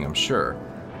studying, I'm sure.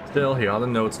 Still, he ought to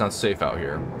know it's not safe out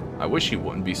here. I wish he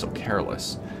wouldn't be so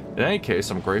careless. In any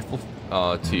case, I'm grateful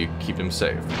to keep him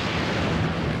safe.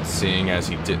 And seeing as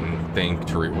he didn't think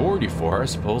to reward you for it, I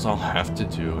suppose I'll have to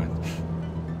do it.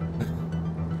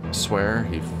 I swear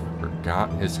he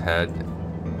forgot his head.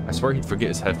 I swear he'd forget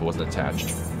his head if it wasn't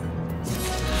attached.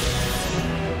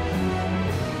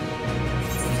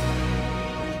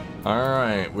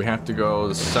 Alright, we have to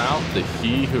go south to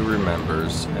He Who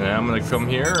Remembers. And I'm gonna come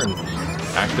here and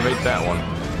activate that one.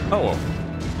 Oh.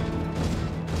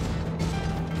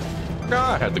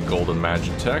 God, I had the golden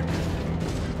magic tech.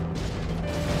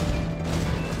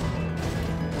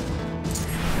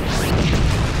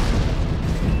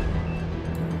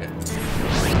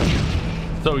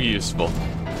 So useful.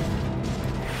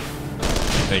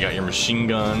 They got your machine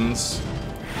guns.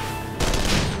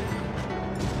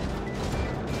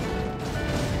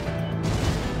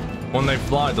 When they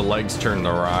fly, the legs turn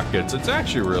to rockets. It's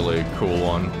actually a really cool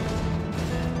one.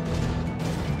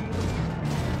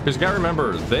 Because you gotta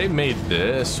remember, they made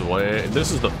this way.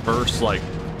 This is the first, like,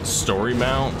 story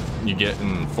mount you get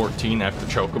in 14 after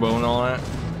Chocobo and all that.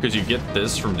 Because you get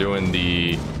this from doing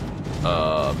the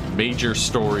major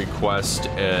story quest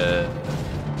that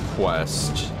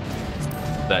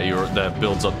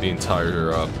builds up the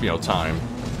entire time.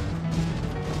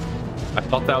 I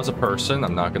thought that was a person,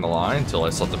 I'm not gonna lie, until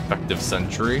I saw Defective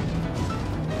Sentry.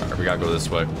 Alright, we gotta go this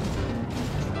way.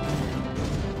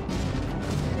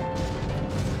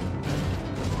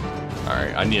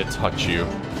 Alright, I need to touch you.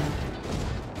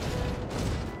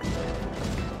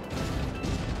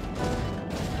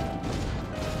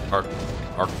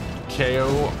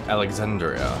 Archeo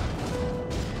Alexandria.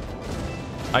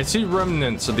 I see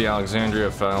remnants of the Alexandria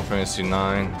of Final Fantasy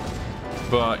IX,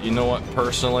 but you know what?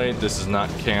 Personally, this is not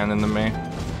canon to me.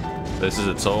 This is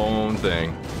its own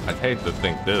thing. I'd hate to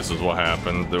think this is what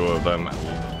happened to them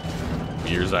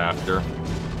years after.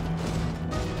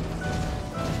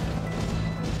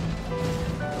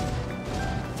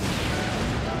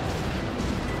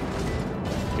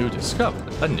 You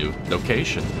discovered a new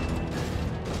location.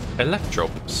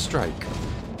 Electrope Strike.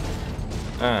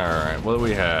 Alright, what do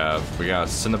we have? We got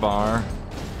Cinnabar.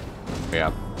 We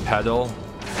got Pedal.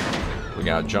 We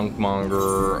got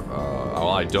Junkmonger. Oh,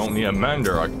 I don't need a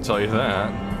Mender, I can tell you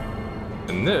that.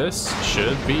 And this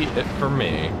should be it for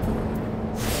me.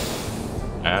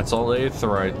 That's all the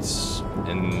Aetherites.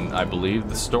 And I believe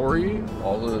the story,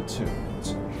 all of the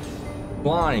tunes.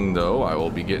 Flying, though, I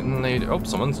will be getting a... Oh,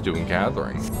 someone's doing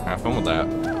gathering. Have fun with that.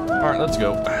 Alright, let's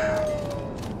go.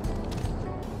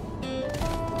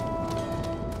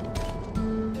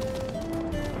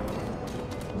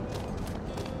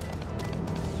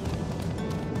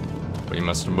 We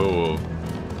must move.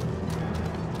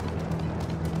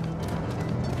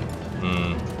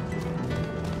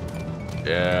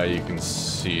 Yeah, you can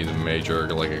see the major,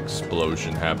 like,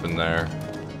 explosion happen there.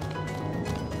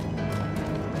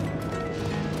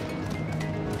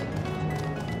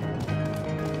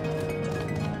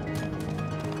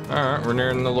 Alright, we're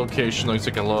nearing the location. Looks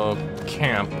like a little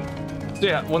camp. So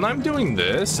yeah, when I'm doing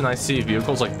this and I see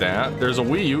vehicles like that, there's a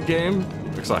Wii U game,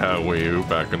 because I had a Wii U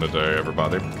back in the day,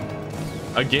 everybody.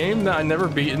 A game that I never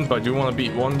beaten, but I do want to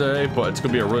beat one day, but it's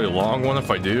going to be a really long one if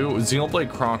I do,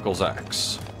 Xenoblade Chronicles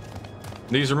X.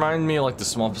 These remind me of like the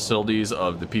small facilities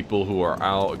of the people who are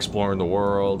out exploring the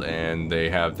world, and they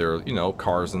have their, you know,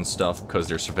 cars and stuff because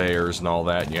they're surveyors and all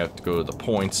that, and you have to go to the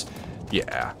points.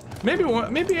 Yeah. Maybe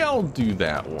I'll do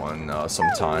that one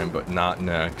sometime, but not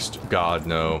next. God,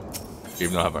 no.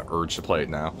 Even though I have an urge to play it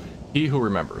now. He who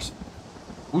remembers.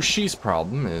 Ushi's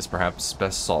problem is perhaps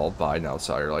best solved by an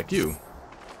outsider like you.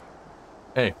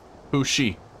 Hey, who's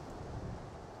she?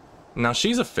 Now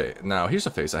she's a face. Now here's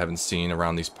a face I haven't seen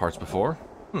around these parts before.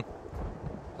 Can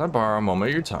I borrow a moment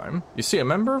of your time? You see, a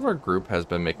member of our group has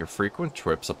been making frequent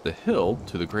trips up the hill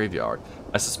to the graveyard.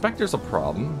 I suspect there's a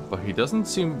problem, but he doesn't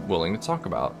seem willing to talk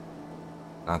about it.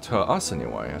 Not to us,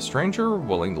 anyway. A stranger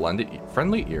willing to lend a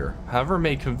friendly ear, however,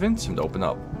 may convince him to open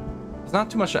up. It's not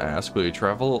too much to ask. Will you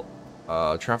travel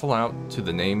out to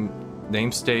the name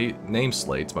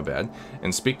slates, my bad,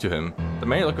 and speak to him? The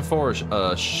man you're looking for is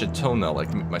a Shitona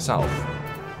like myself.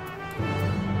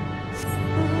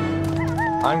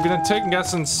 I'm gonna take a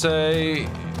guess and say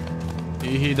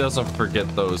he doesn't forget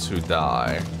those who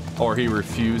die, or he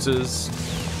refuses.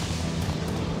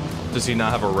 Does he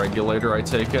not have a regulator, I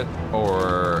take it?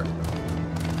 Or...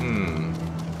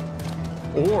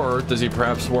 Or does he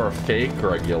perhaps wear a fake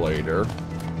regulator?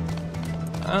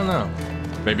 I don't know.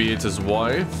 Maybe it's his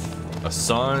wife? A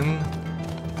son?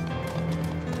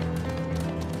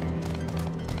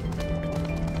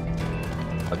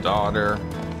 A daughter?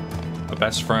 A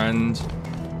best friend?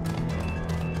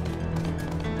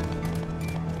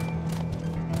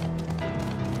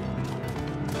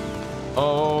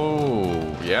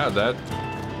 Oh, yeah, that...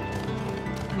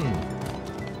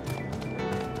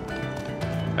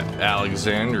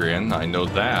 Alexandrian, I know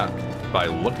that by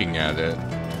looking at it.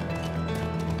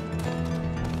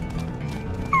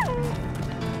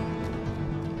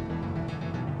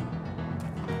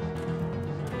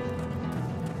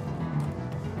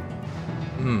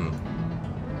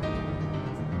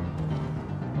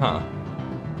 Huh.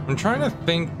 I'm trying to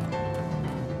think.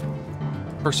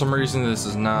 For some reason, this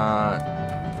is not...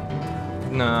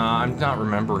 Nah, I'm not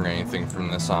remembering anything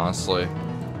from this, honestly.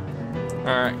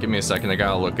 Alright, give me a second. I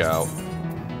gotta look out.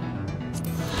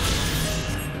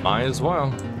 Might as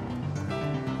well.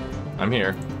 I'm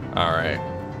here. Alright.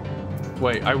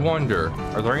 Wait, I wonder,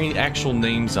 are there any actual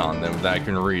names on them that I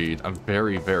can read? I'm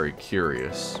very, very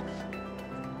curious.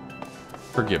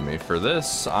 Forgive me for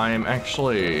this. I am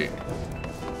actually...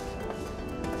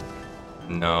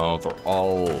 No, they're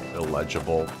all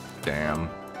illegible. Damn.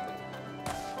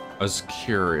 I was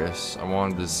curious. I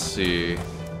wanted to see...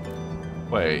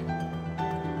 Wait.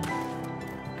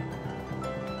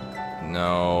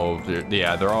 No,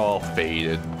 they're all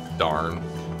faded. Darn.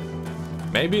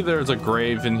 Maybe there's a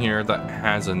grave in here that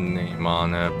has a name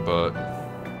on it, but...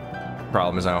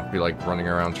 Problem is I don't feel like running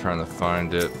around trying to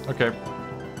find it. Okay.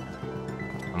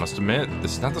 I must admit,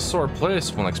 this is not the sort of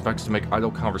place one expects to make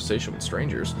idle conversation with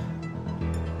strangers.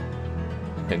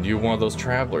 And you one of those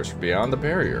travelers from beyond the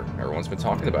barrier everyone's been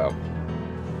talking about.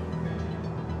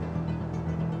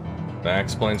 That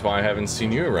explains why I haven't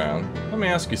seen you around. Let me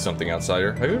ask you something,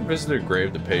 outsider. Have you ever visited a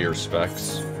grave to pay your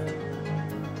respects?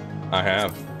 I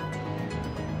have.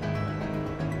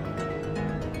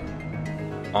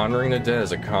 Honoring the dead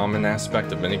is a common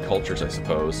aspect of many cultures, I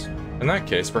suppose. In that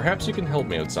case, perhaps you can help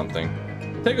me with something.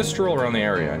 Take a stroll around the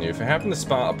area, and if you happen to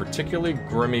spot a particularly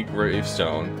grimy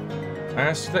gravestone, I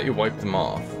ask that you wipe them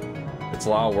off. It's a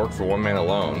lot of work for one man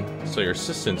alone, so your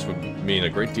assistance would mean a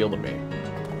great deal to me.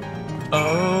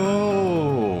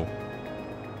 Oh!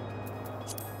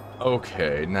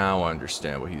 Okay, now I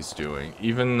understand what he's doing.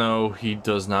 Even though he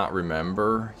does not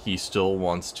remember, he still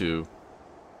wants to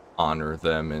honor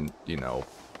them and, you know,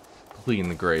 clean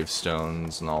the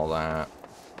gravestones and all that.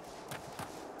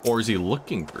 Or is he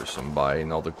looking for somebody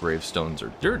and all the gravestones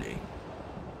are dirty?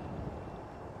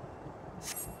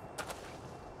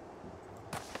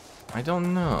 I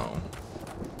don't know.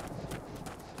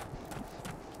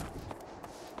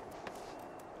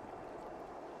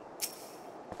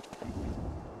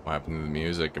 What happened to the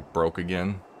music? It broke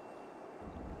again.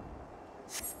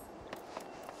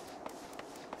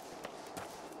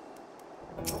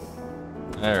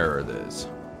 There it is.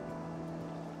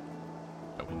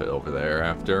 I'll put it over there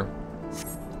after.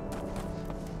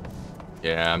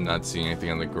 Yeah, I'm not seeing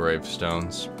anything on the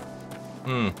gravestones.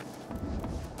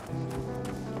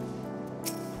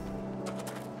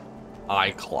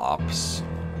 Cyclops.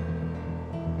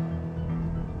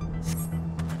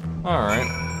 Alright.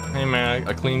 Hey man,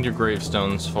 I cleaned your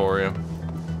gravestones for you.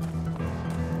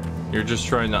 You're just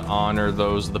trying to honor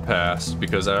those of the past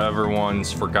because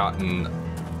everyone's forgotten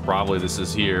probably this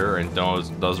is here and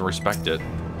doesn't respect it.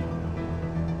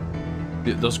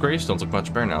 Those gravestones look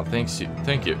much better now. Thanks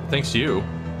to you.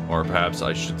 Or perhaps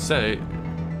I should say,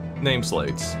 name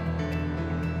slates.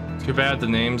 Too bad the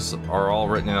names are all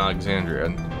written in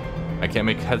Alexandria. I can't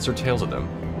make heads or tails of them.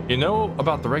 You know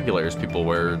about the regulators people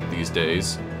wear these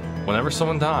days. Whenever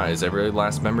someone dies, every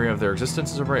last memory of their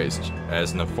existence is erased.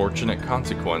 As an unfortunate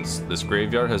consequence, this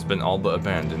graveyard has been all but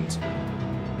abandoned.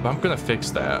 But I'm gonna fix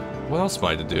that. What else am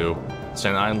I to do?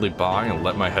 Stand idly by and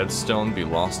let my headstone be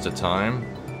lost to time?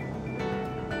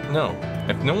 No.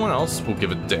 If no one else will give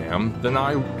a damn, then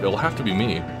it'll have to be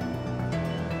me.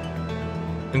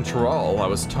 In Tyrol, I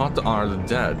was taught to honor the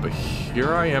dead, but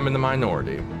here I am in the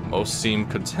minority. Most seem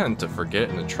content to forget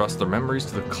and entrust their memories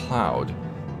to the cloud.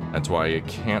 That's why you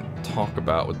can't talk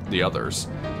about with the others.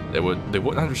 They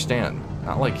wouldn't understand.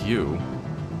 Not like you.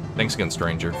 Thanks again,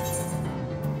 stranger.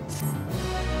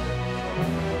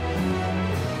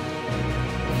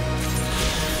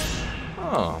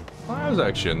 Oh, well, that was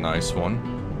actually a nice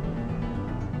one.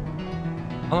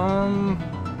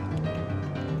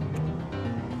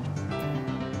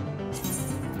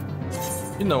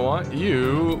 You know what?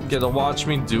 You get to watch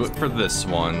me do it for this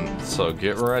one. So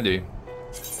get ready.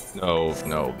 No,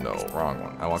 wrong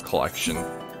one. I want collection.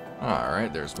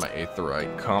 Alright, there's my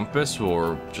aetherite compass,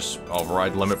 or just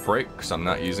override limit break, because I'm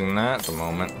not using that at the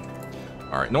moment.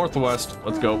 Alright, northwest,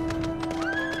 let's go.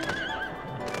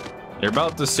 You're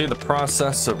about to see the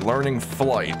process of learning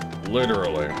flight,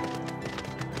 literally.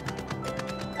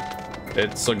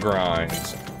 It's a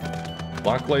grind.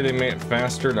 Luckily they made it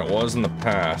faster than it was in the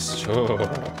past.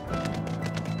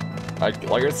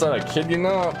 Like I said, I kid you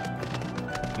not.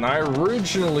 And I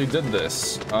originally did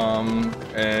this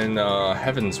in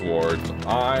Heaven's Ward.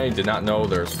 I did not know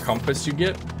there's a compass you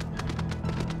get,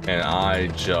 and I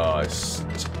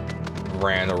just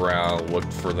ran around,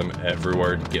 looked for them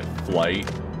everywhere to get flight.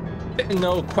 Didn't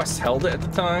know Quest held it at the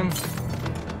time.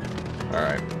 All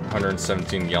right,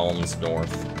 117 Yelms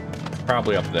north,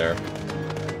 probably up there.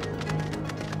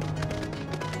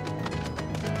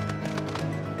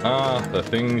 Ah, the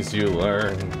things you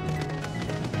learn.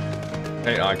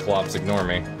 Hey, Cyclops, ignore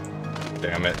me.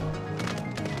 Damn it.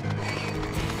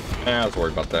 I was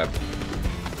worried about that.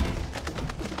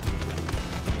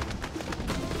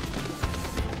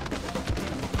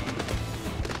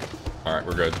 Alright,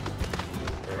 we're good.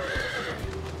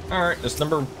 Alright, this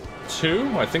number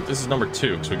 2? I think this is number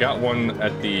 2, because we got one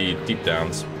at the Deep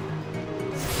Downs.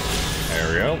 There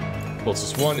we go.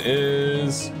 Closest one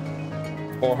is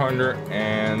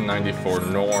 494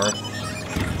 north.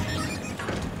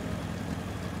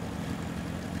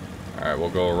 Alright,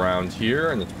 we'll go around here,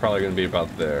 and it's probably going to be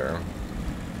about there.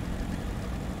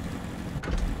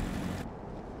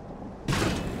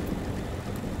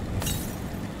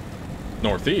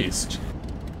 Northeast?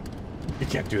 You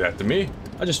can't do that to me.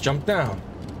 I just jumped down.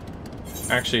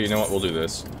 Actually, you know what? We'll do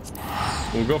this.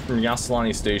 We'll go from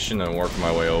Yaslani Station and work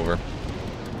my way over.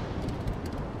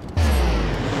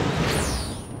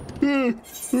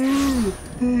 The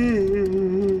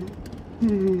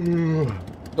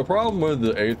problem with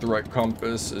the Aetherite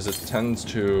compass is it tends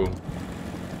to...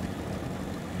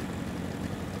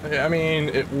 I mean,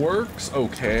 it works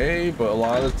okay, but a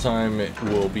lot of the time it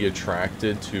will be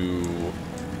attracted to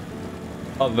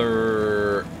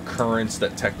other currents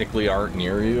that technically aren't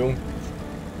near you.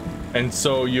 And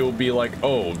so you'll be like,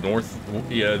 oh, north,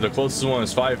 yeah, the closest one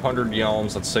is 500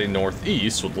 yalms, let's say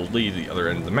northeast, which will lead the other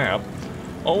end of the map.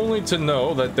 Only to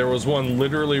know that there was one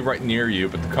literally right near you,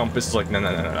 but the compass is like, no,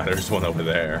 there's one over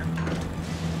there.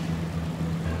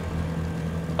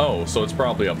 Oh, so it's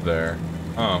probably up there.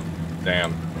 Oh,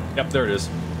 damn. Yep, there it is.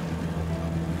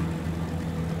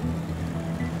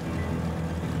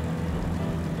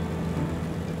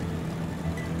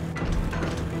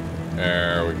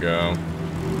 There we go.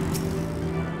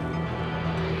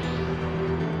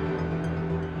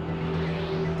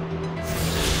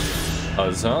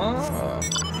 Huzzah!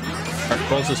 Alright,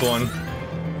 closest one.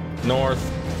 North.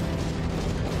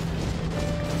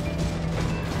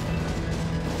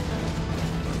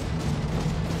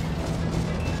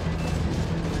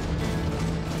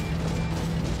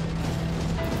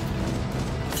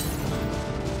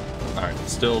 Alright,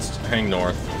 still hang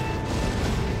north.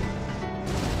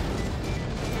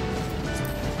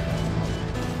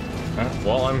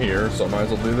 Well, I'm here, so I might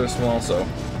as well do this one also.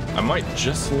 I might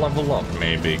just level up,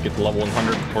 maybe. Get to level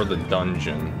 100 for the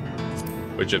dungeon.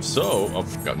 Which, if so... Oh,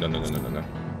 God, no.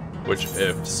 Which,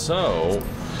 if so...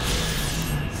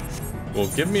 will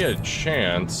give me a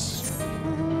chance...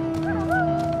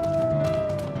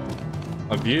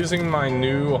 of using my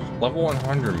new level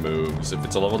 100 moves, if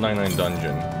it's a level 99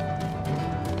 dungeon.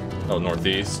 Oh,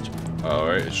 northeast.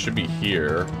 Alright, it should be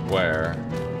here. Where?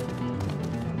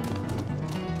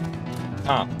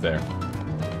 Ah, there.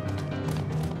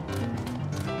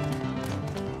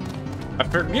 I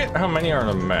forget how many are on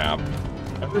a map.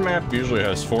 Every map usually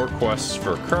has 4 quests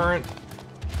for current,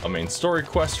 a main story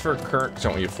quest for current, because I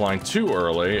don't want you flying too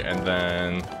early, and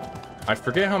then I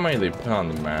forget how many they put on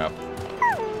the map.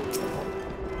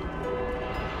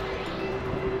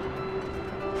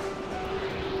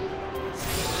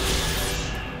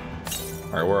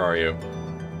 Alright, where are you?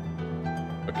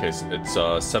 Okay,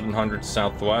 so it's 700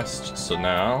 southwest, so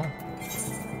now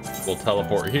we'll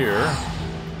teleport here,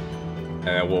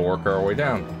 and we'll work our way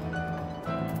down.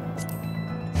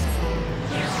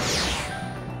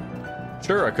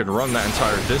 Sure, I could run that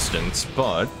entire distance,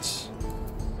 but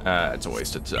it's a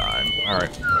waste of time.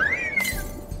 Alright.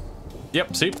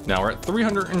 Yep, see? Now we're at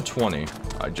 320.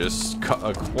 I just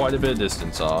cut quite a bit of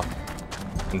distance off.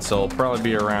 And so it'll probably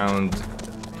be around...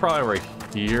 probably right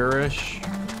here-ish.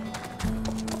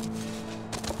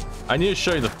 I need to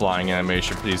show you the flying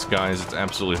animation for these guys. It's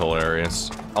absolutely hilarious.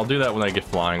 I'll do that when I get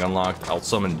flying unlocked. I'll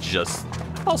summon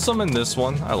this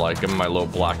one. I like him, my little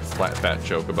black flat fat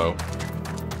chocobo.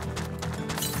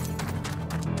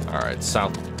 Alright,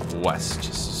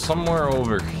 southwest. Somewhere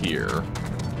over here.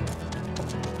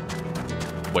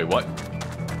 Wait, what?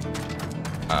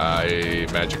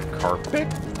 Magic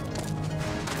carpet?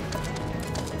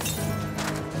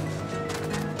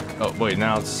 Oh, wait,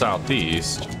 now it's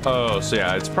southeast. Oh, so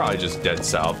yeah, it's probably just dead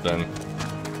south then.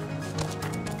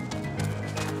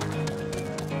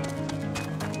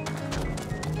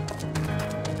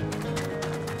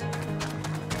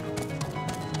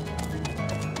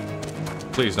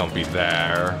 Please don't be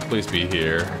there. Please be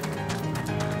here.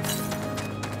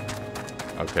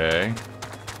 Okay.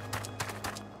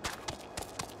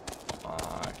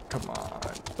 Come on.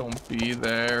 Don't be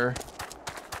there.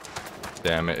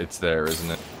 Damn it, it's there,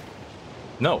 isn't it?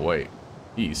 No, wait.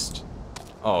 East.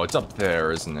 Oh, it's up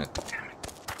there, isn't it?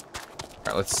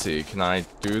 Alright, let's see. Can I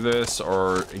do this,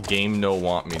 or game no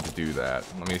want me to do that?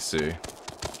 Let me see.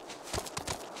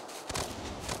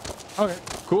 Okay,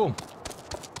 cool.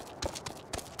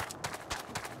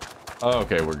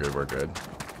 Okay, we're good, we're good.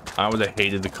 I would have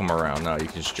hated to come around. Now you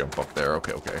can just jump up there.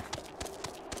 Okay, okay.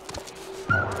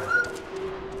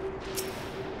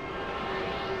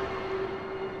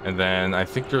 And then I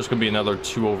think there's gonna be another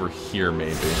 2 over here,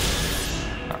 maybe.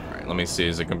 Alright, let me see.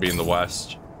 Is it gonna be in the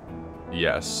west?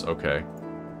 Yes, okay.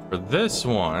 For this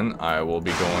one, I will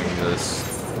be going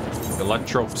this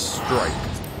Electro Strike.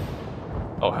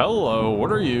 Oh, hello.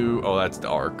 What are you? Oh, that's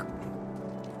Dark.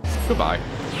 Goodbye.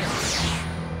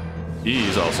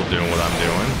 He's also doing what I'm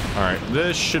doing. Alright,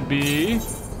 this should be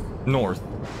north.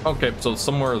 Okay, so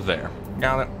somewhere there.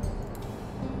 Got it.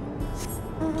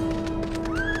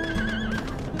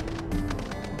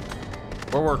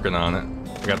 We're working on it.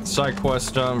 We got the side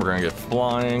quest done. We're gonna get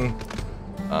flying.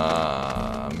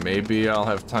 Maybe I'll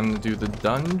have time to do the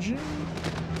dungeon.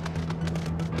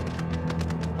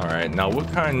 Alright, now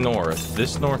what kind of north?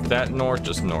 This north, that north,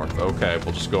 just north. Okay,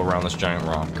 we'll just go around this giant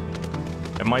rock.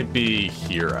 It might be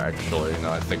here, actually,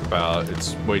 now I think about it.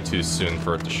 It's way too soon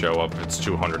for it to show up. It's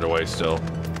 200 away still.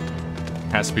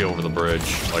 Has to be over the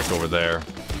bridge, like over there.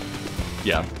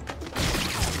 Yeah.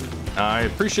 I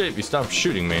appreciate if you stop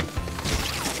shooting me.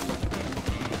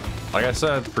 Like I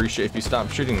said, appreciate if you stop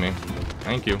shooting me.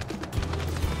 Thank you.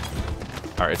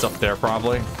 Alright, it's up there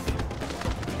probably.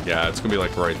 Yeah, it's gonna be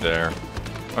like right there.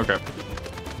 Okay.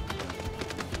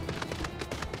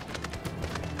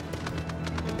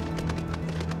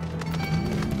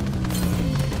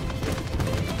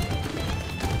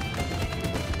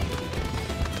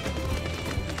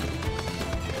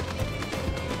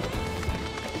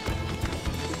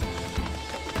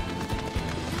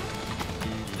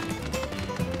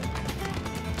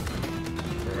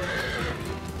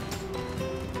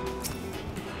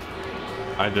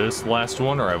 I did this last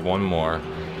one, or I have one more?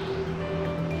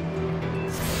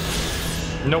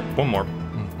 Nope, one more.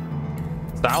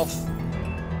 South?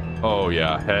 Oh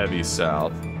yeah, heavy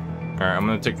south. Alright, I'm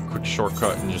gonna take a quick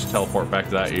shortcut and just teleport back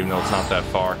to that, even though it's not that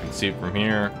far. I can see it from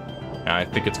here. And I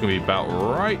think it's gonna be about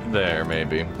right there,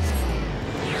 maybe.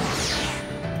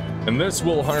 And this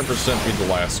will 100% be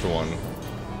the last one.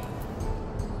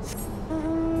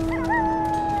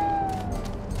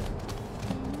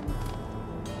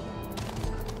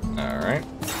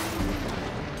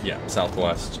 Yeah,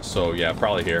 southwest. So yeah,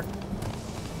 probably here.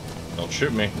 Don't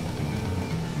shoot me.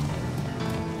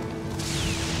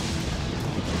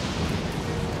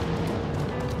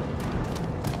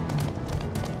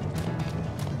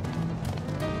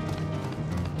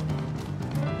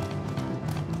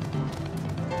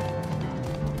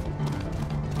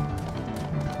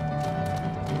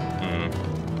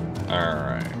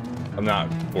 Alright. I'm not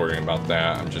worrying about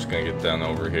that. I'm just gonna get down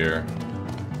over here.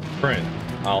 Print.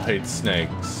 I'll hate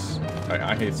snakes.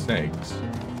 I hate snakes.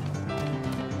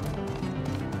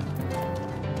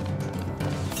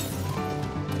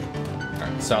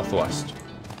 Alright, southwest.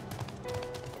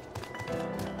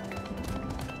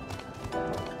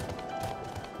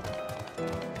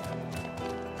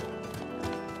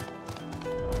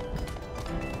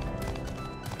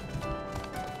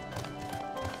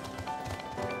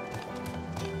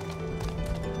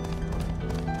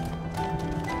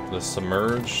 The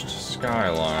submerged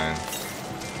skyline.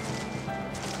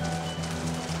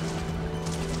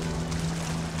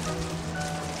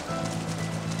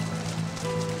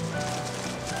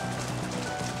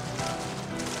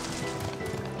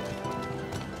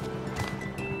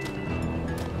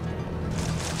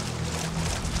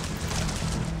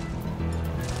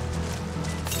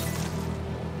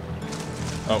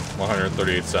 Oh,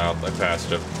 138 south. I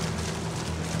passed it.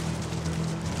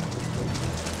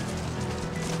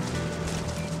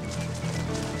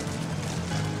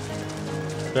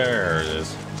 There it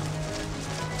is.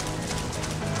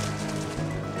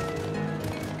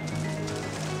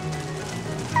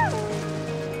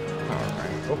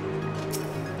 Alright. Oh.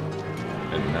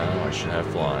 And now I should have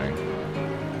flying.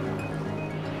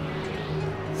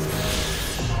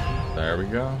 There we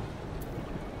go.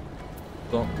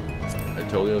 So, I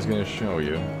told you I was going to show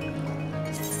you.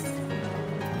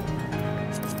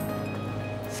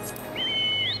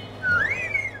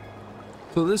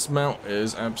 So this mount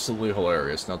is absolutely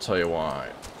hilarious, and I'll tell you why.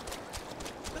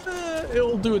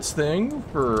 It'll do its thing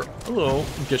for a little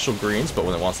Gishel greens, but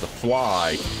when it wants to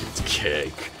fly, it's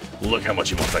cake. Look how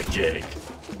much you want that cake.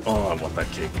 Oh, I want that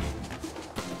cake.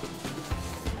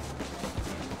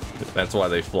 That's why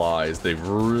they fly, is they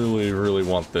really, really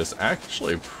want this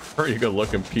actually pretty good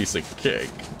looking piece of cake.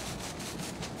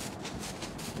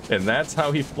 And that's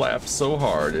how he flaps so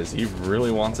hard, is he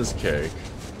really wants his cake.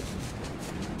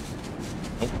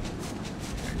 Oh,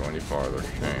 can't go any farther,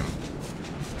 shame.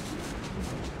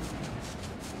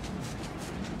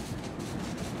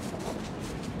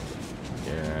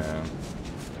 Yeah.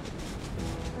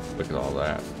 Look at all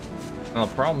that. Now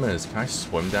the problem is, can I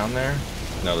swim down there?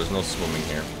 No, there's no swimming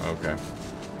here. Okay.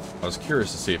 I was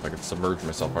curious to see if I could submerge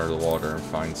myself under the water and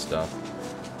find stuff.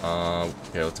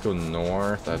 Okay, let's go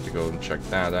north. I have to go and check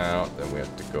that out. Then we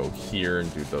have to go here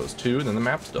and do those two, and then the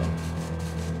map's done.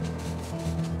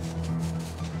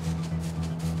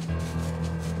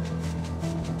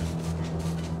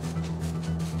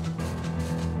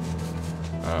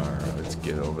 Alright, let's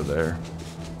get over there.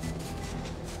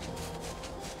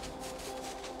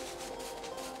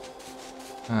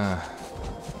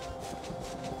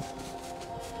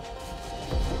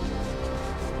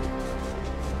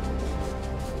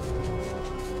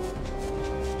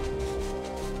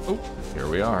 Oh, here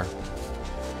we are.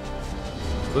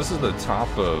 This is the top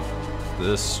of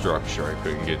this structure I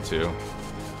couldn't get to.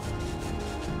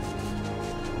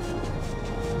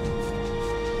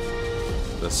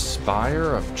 The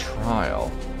Spire of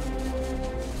Trial.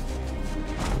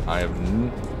 I have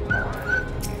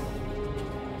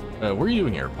what are you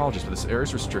doing here? Apologies, but this area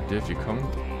is restricted. If you come...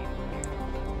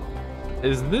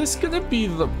 Is this gonna be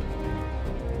the...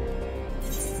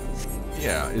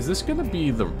 Yeah, is this gonna be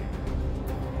the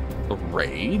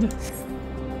raid?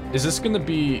 Is this gonna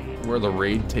be where the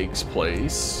raid takes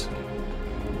place?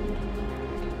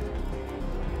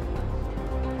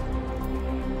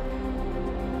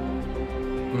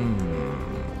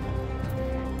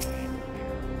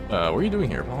 What are you doing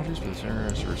here? Apologies, but this area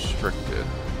is restricted.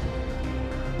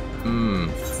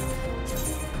 Maybe.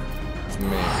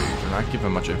 You're not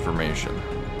giving much information.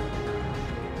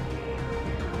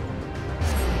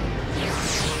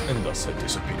 And thus it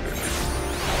disappeared.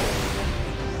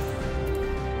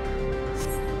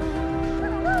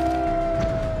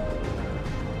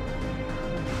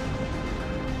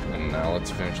 And now let's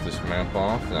finish this map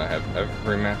off. And I have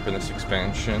every map in this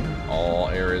expansion. All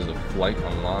areas of flight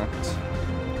unlocked.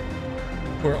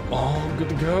 We're all good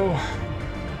to go.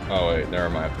 Oh wait, there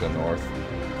am I up to the north.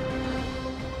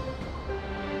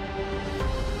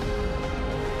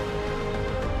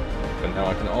 But now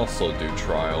I can also do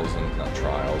trials, and not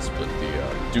trials, but the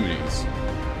duties.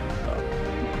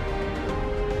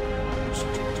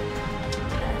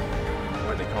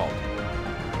 What are they called?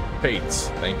 Fates.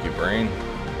 Thank you, brain.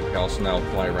 I can also now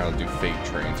fly around and do fate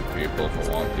trains with vehicle if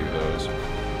I want to do those.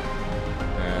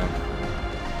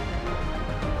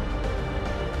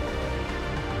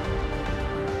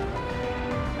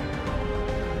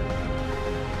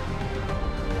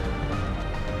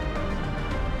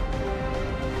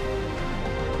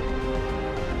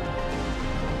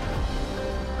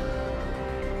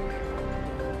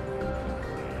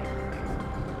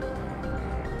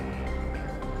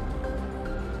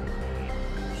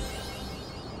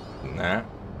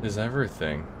 Is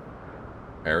everything.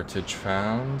 Heritage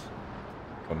found.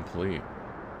 Complete.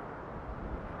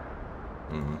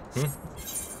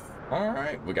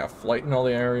 Alright, we got flight in all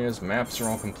the areas. Maps are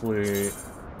all complete.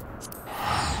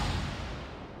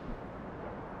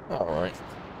 Alright.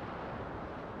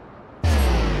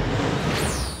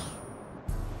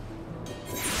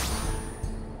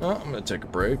 Well, I'm gonna take a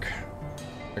break.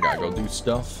 I gotta go do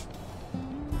stuff.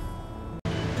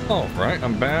 Alright,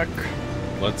 I'm back.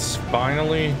 Let's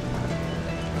finally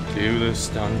do this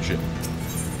dungeon.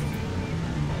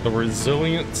 The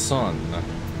Resilient Sun.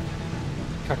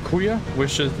 Kakuya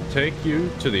wishes to take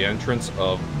you to the entrance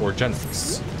of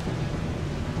Origenics.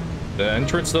 The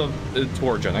entrance to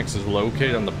Origenics is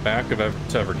located on the back of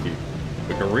Everkeep.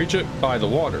 We can reach it by the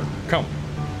water. Come.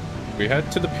 We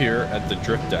head to the pier at the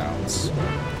Drift Downs.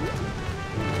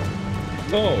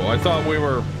 Oh, I thought we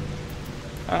were...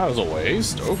 That was a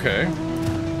waste. Okay.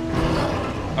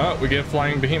 Oh, we get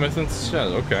Flying Behemoth instead.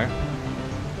 Okay.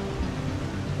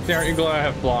 See, aren't you glad I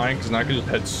have flying? Because now I can just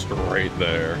head straight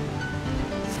there.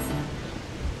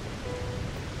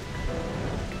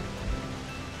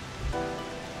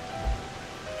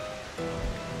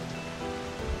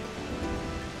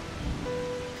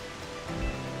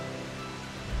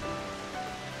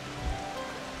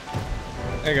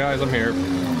 Hey guys, I'm here.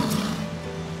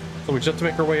 So we just have to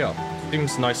make our way up.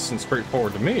 Seems nice and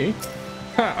straightforward to me.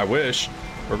 Ha, I wish.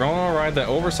 We're going to ride that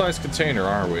oversized container,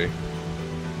 aren't we?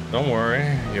 Don't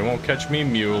worry, you won't catch me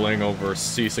mewling over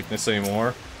seasickness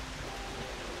anymore.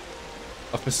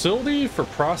 A facility for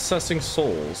processing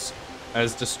souls.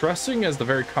 As distressing as the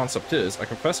very concept is, I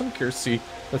confess I'm curious to see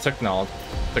the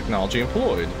technology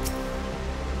employed.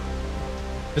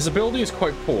 Visibility is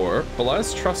quite poor, but let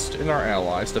us trust in our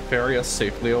allies to ferry us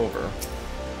safely over.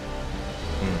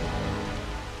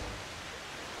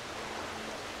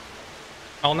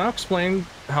 I'll now explain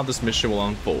how this mission will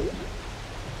unfold.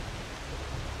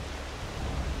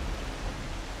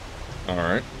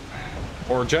 Alright.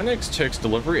 Origenics takes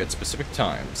delivery at specific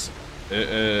times.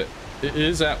 It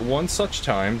is at one such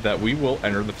time that we will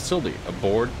enter the facility,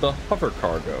 aboard the hover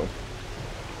cargo.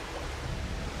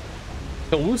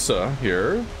 Kalusa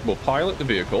here will pilot the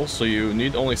vehicle, so you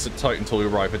need only sit tight until we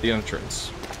arrive at the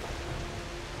entrance.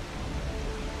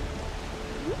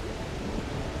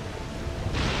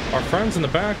 Our friends in the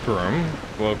back room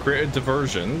will create a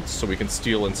diversion so we can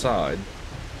steal inside.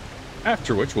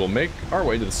 After which we'll make our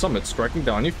way to the summit, striking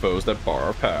down any foes that bar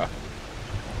our path.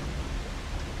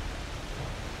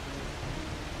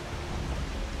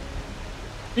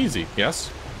 Easy,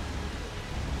 yes?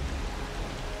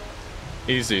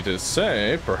 Easy to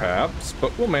say, perhaps,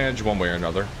 but we'll manage one way or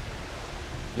another.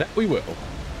 That we will.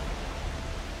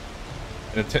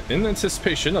 In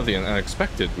anticipation of the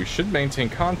unexpected, we should maintain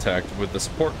contact with the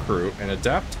support crew and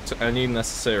adapt to any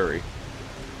necessary.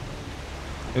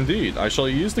 Indeed, I shall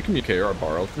use the communicator I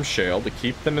borrowed from Shale to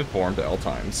keep them informed at all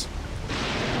times.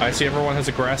 I see everyone has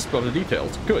a grasp of the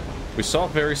details. Good. We saw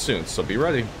it very soon, so be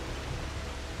ready.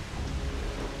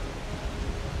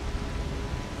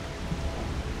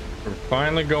 We're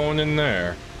finally going in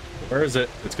there. Where is it?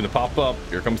 It's gonna pop up.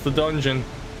 Here comes the dungeon.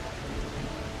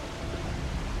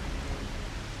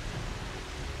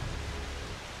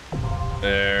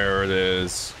 There it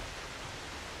is.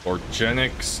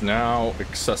 Origenics now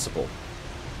accessible.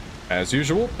 As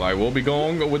usual, I will be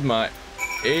going with my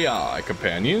AI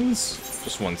companions.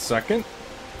 Just 1 second.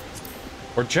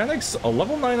 Origenics, a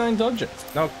level 99 dungeon.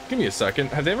 Now, give me a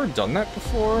second. Have they ever done that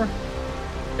before?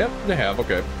 Yep, they have.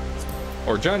 Okay.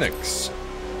 Origenics.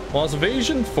 While his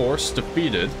evasion force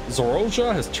defeated,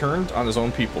 Zorolja has turned on his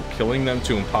own people, killing them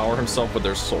to empower himself with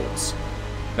their souls.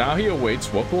 Now he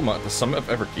awaits Wuk Lamat at the summit of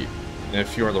Everkeep. And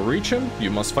if you are to reach him, you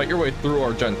must fight your way through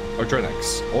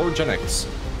Origenics,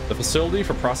 the facility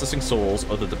for processing souls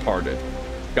of the departed.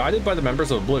 Guided by the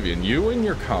members of Oblivion, you and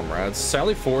your comrades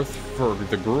sally forth for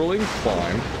the grueling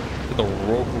climb to the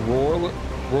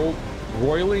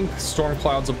roiling storm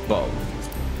clouds above.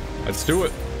 Let's do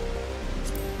it.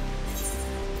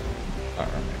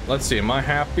 Alright, let's see. Am I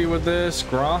happy with this?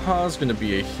 Graha's gonna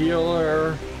be a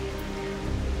healer.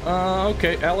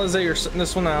 Okay, Alize, you're sitting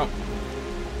this one out.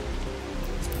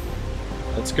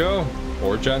 Let's go.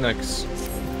 Origenics.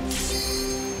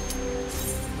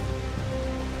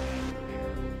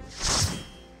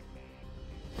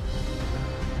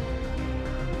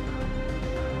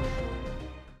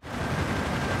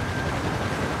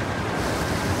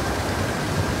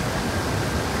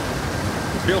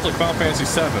 Feels like Final Fantasy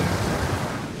VII.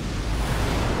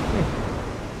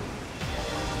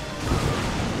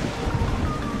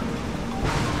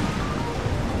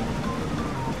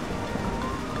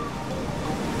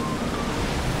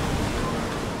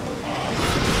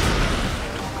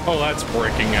 Oh, that's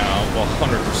breaking out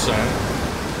 100%.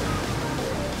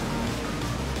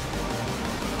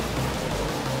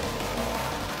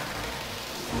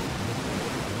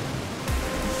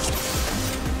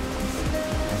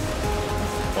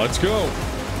 Let's go.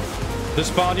 This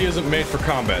body isn't made for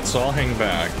combat, so I'll hang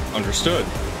back. Understood.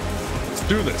 Let's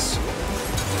do this.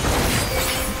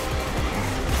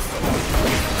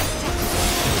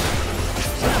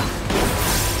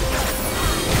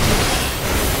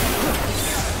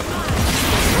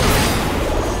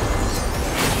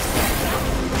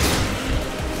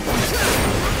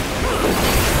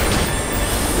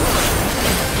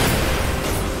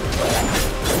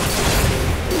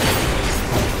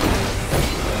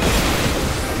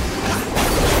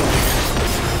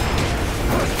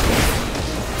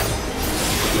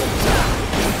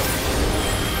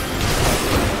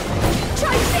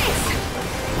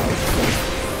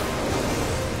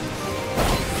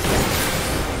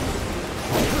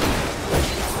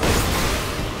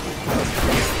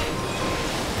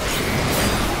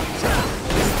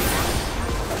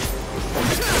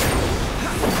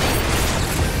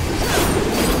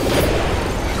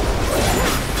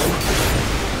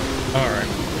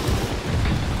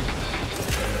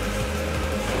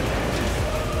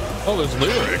 Oh, there's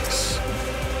lyrics.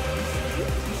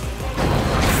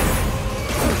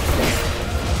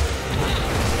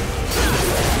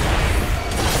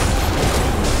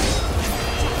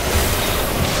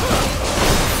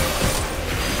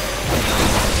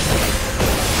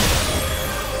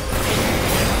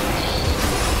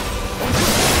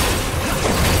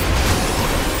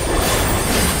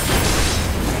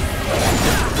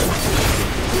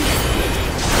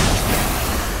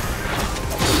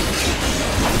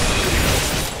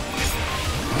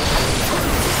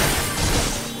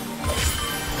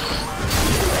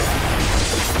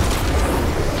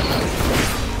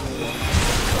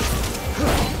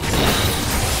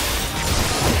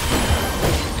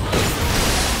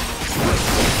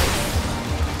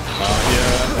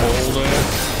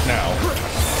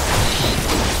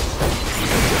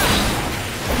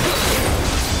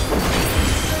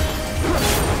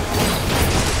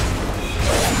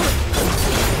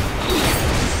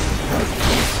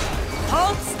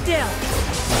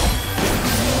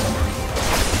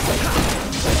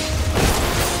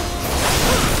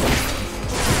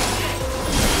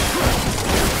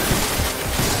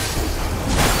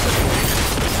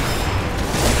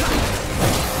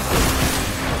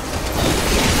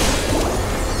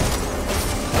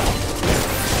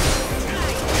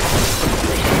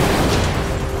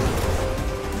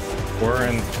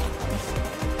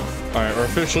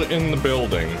 Officially in the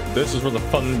building. This is where the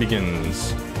fun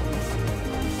begins.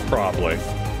 Probably.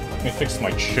 Let me fix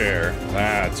my chair.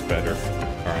 That's better.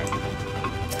 Alright.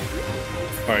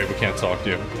 Alright, we can't talk to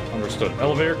you. Understood.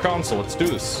 Elevator console, let's do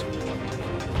this.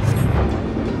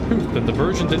 The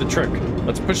diversion did the trick.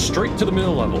 Let's push straight to the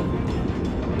middle level.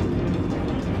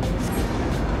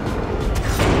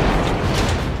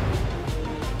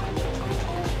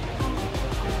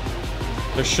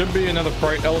 There should be another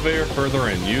bright elevator further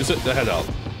in. Use it to head up.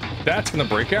 That's gonna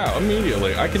break out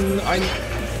immediately. Alright,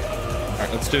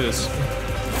 let's do this.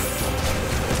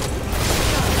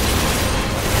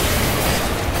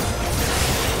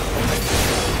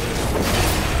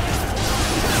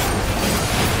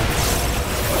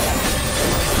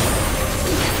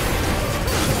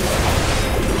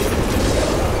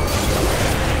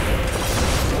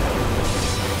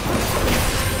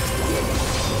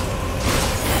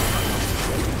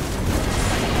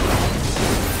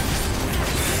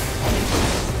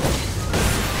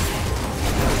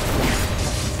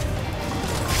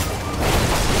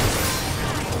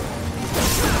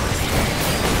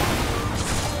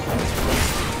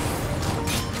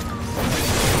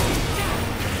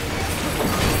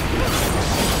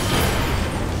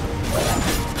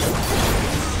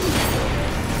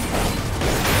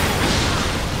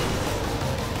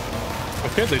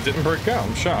 Okay, they didn't break out.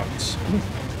 I'm shocked.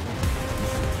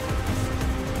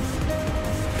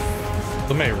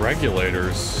 The main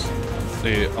regulators,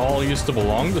 they all used to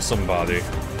belong to somebody.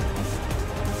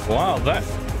 Wow,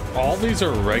 all these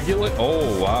are regulate.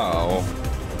 Oh wow,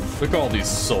 look at all these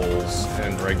souls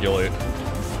and regulate.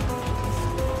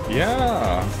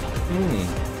 Yeah.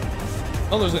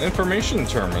 Oh, there's an information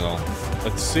terminal.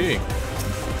 Let's see.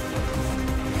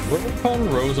 Row upon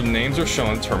rows of names are shown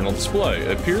on the terminal display.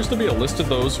 It appears to be a list of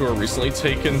those who were recently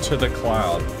taken to the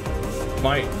cloud.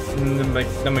 Might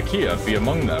Namakia be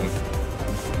among them?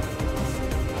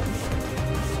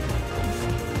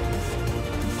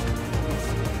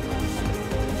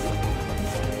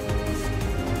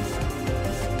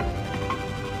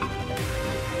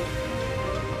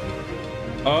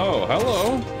 Oh,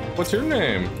 hello. What's your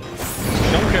name?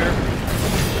 Don't care.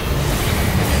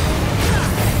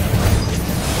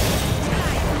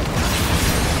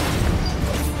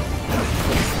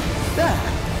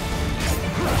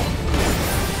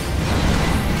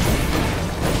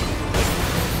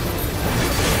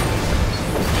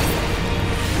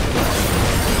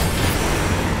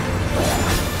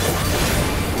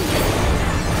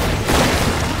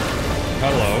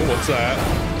 Hello, what's that?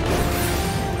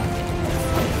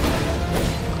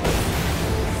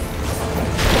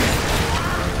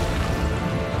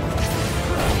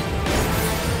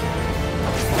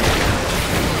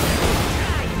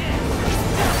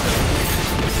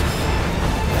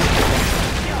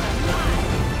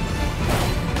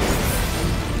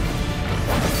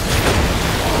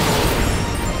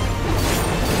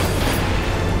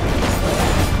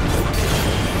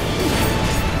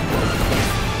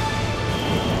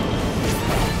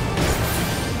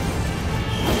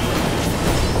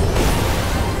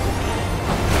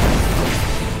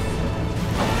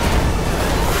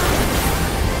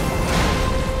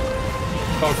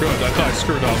 Oh good, I thought I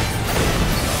screwed up.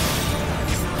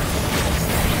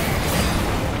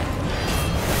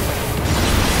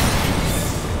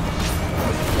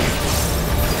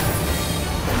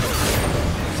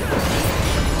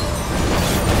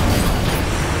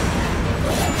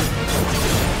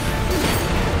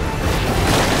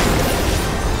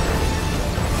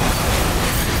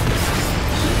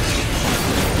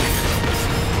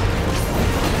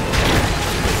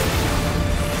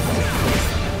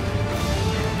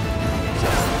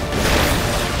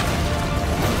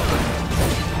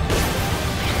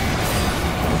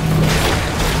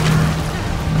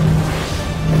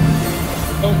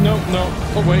 No.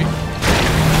 Oh, wait.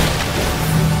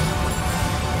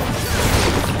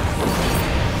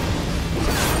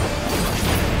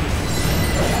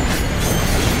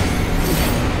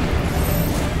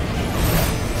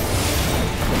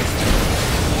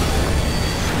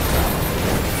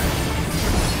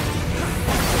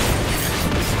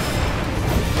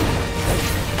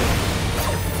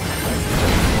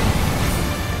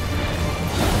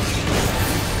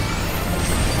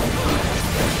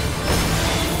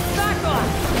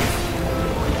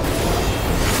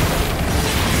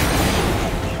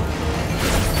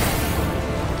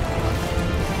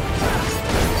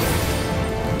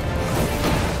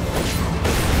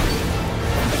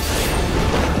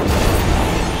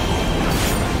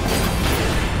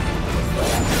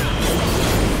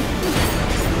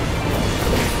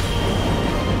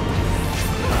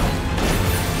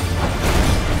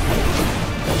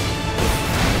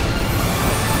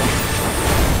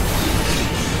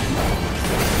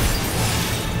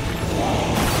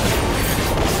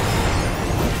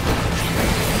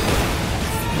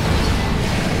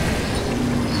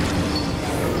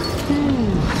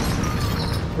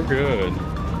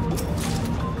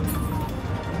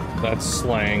 that's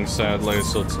slang, sadly,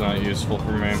 so it's not useful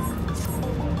for me.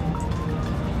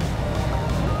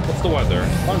 What's the weather?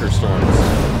 Thunderstorms.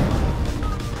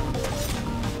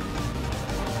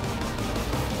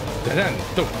 Dead end.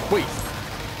 No, wait.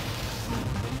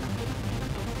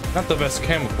 Not the best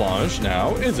camouflage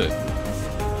now, is it?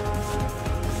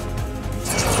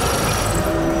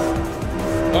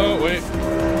 Oh, wait.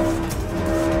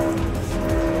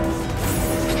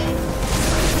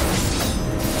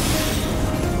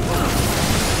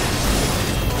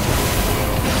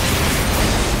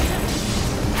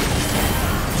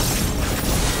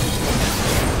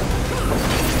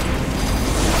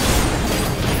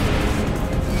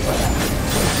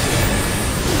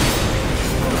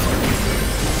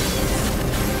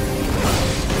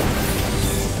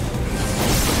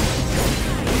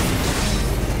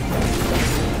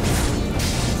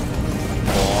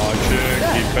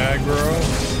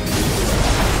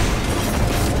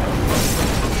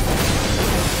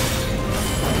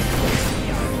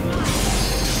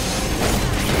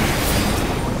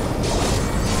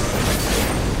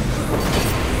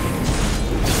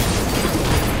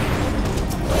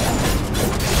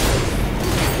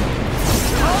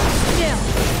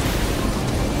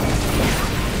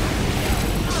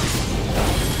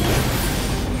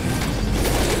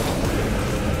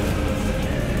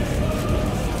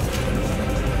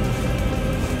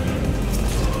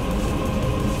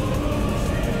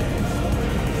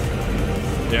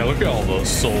 Yeah, look at all those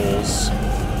souls.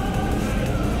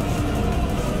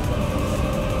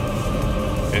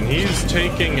 And he's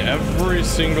taking every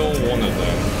single one of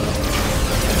them.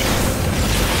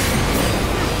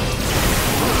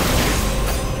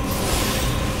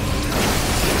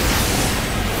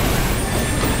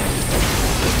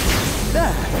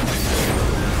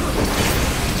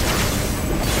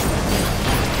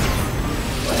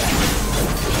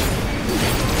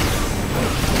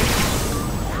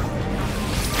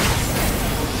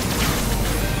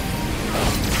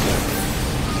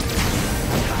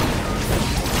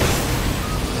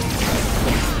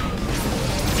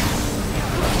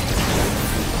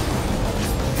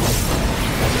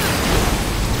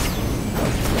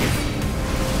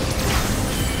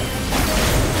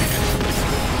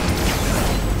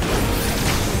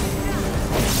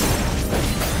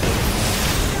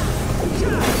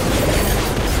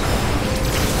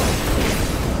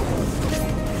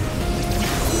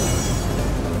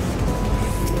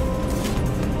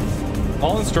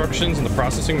 Instructions in the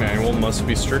processing manual must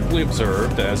be strictly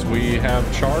observed as we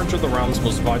have charge of the realm's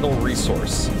most vital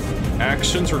resource.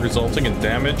 Actions resulting in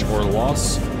damage or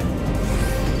loss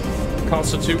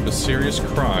constitute a serious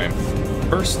crime.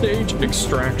 First stage,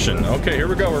 extraction. Okay, here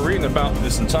we go. We're reading about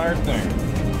this entire thing.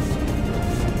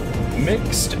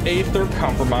 Mixed Aether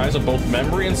compromise of both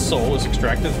memory and soul is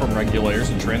extracted from regulators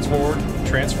and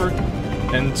transferred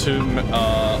into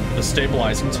the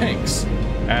stabilizing tanks.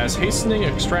 As hastening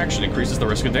extraction increases the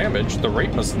risk of damage, the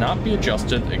rate must not be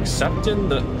adjusted except in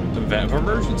the event of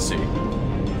emergency.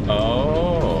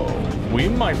 Oh, we're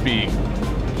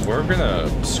gonna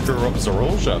screw up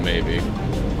Zorolja, maybe.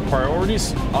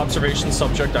 Priorities, observation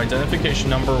subject, identification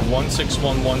number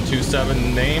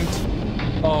 161127, named.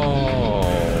 Oh.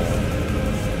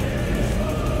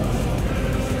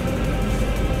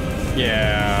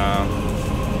 Yeah.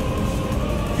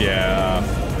 Yeah.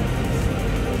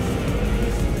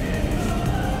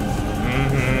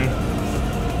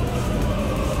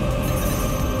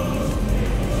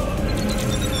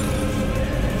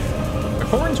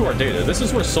 According to our data, this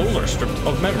is where souls are stripped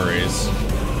of memories.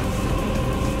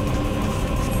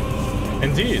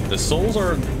 Indeed, the souls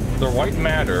are the white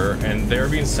matter, and they're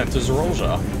being sent to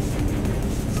Zorolja.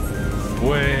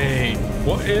 Wait,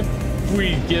 what if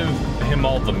we give him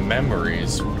all the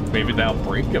memories? Maybe that'll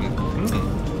break him.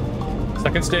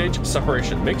 Second stage,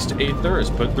 separation. Mixed Aether is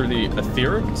put through the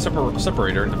etheric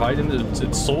separator and divided into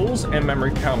its souls and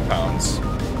memory compounds.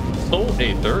 Soul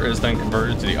Aether is then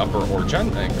converted to the upper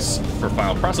Origenics for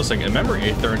final processing, and memory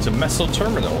Aether into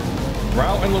mesoterminal.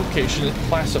 Route and location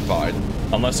classified.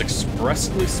 Unless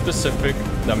expressly specific,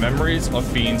 the memories of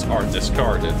fiends are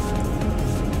discarded.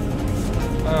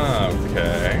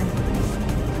 Okay.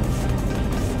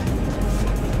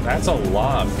 That's a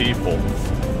lot of people.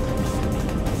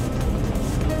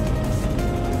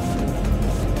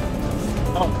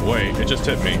 Oh, wait, it just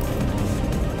hit me.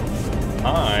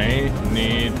 I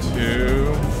need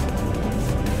to...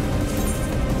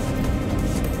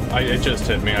 It just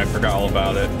hit me, I forgot all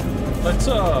about it. Let's,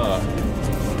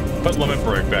 put limit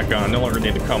break back on. No longer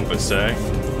need the compass, eh?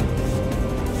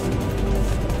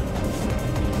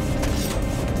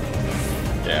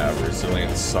 Yeah,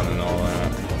 resilient sun and all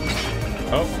that.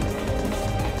 Oh.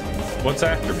 What's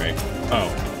after me? Oh.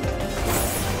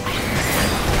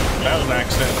 That was an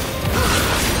accident.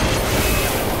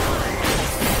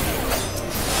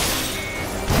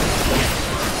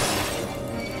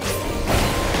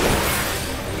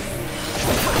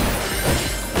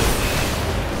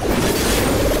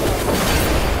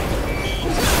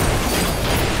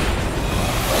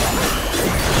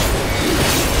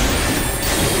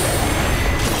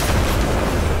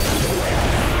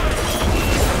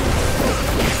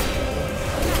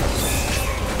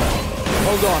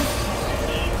 Hold on.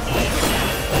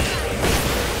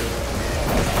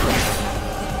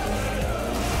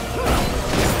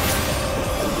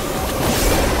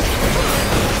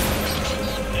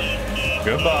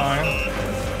 Goodbye.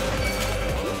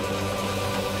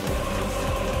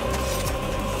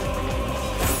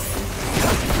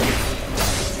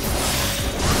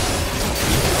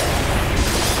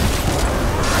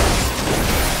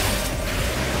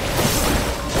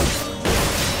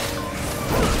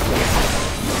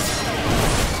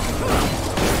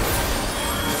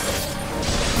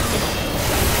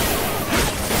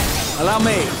 Allow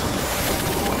me.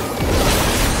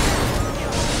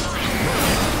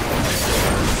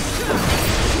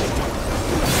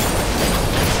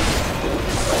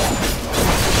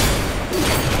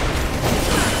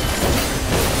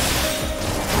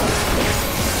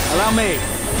 Allow me.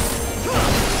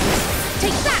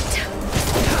 Take that!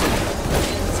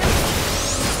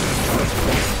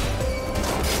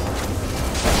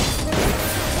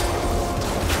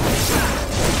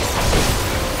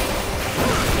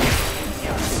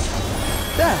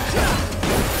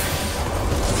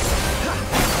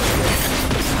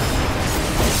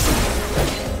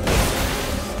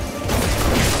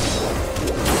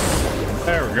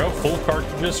 There we go, full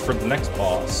cartridges for the next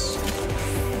boss.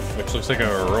 Which looks like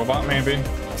a robot, maybe?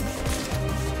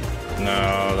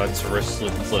 No, that's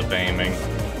wristlet flip aiming.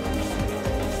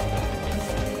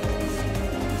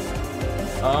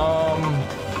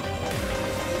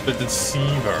 The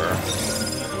Deceiver.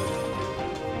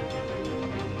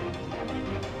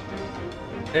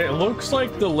 It looks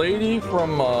like the lady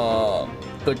from,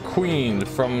 the Queen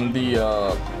from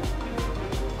the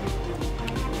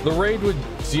raid with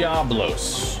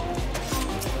Diablos.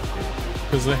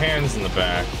 Because the hand's in the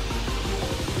back.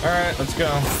 Alright, let's go.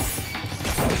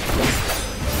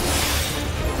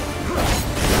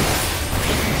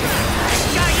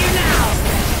 Got you now!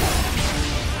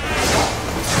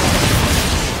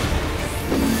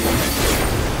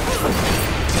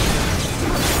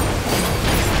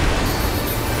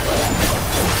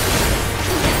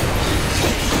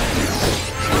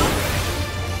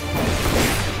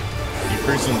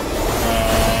 Increasing.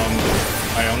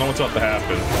 I don't know what's about to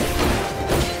happen.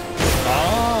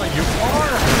 Ah, you are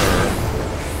her.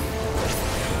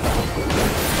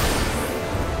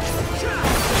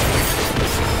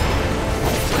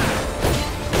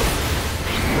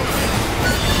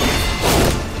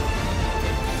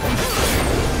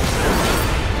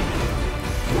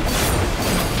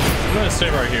 I'm gonna stay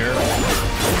right here.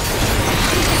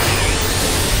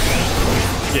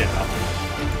 Yeah.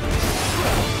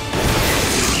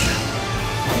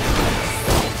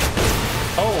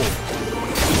 Oh.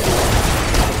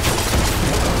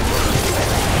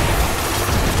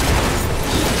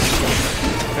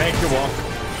 Thank you, Wuk.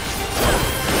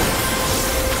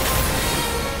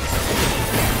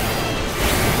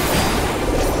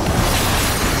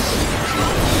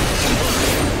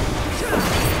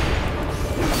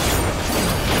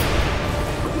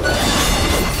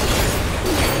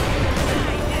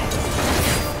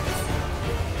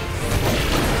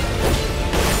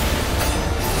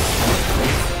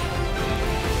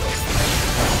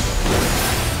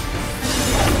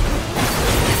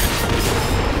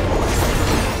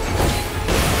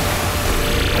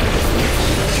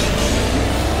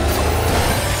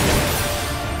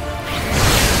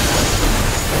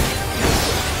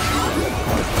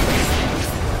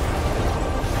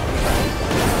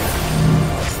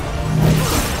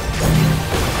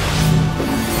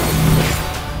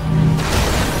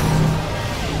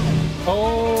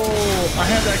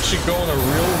 Actually go on a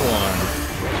real one.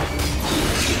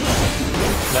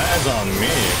 That is on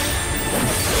me.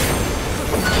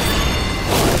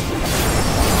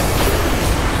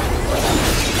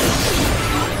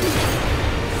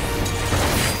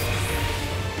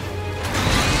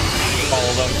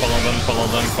 Follow them, follow them, follow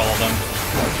them, follow them.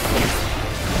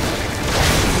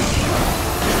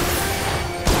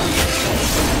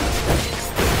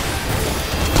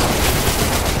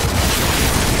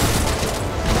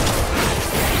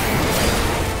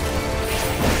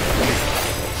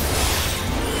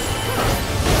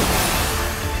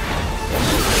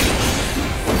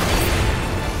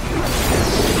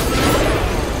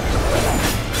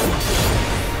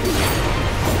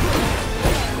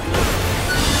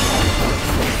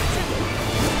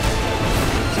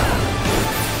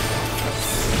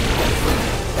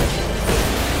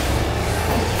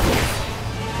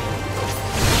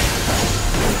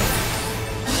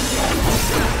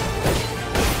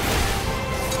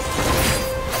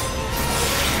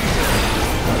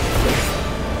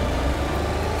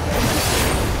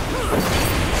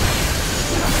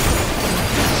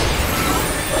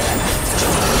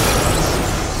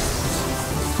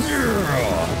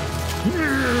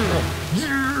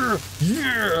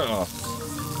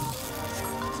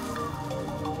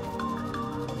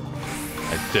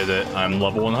 did it. I'm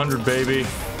level 100, baby.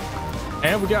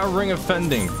 And we got a ring of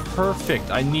fending. Perfect.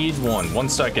 I need one. 1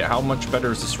 second. How much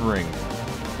better is this ring?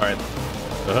 All right.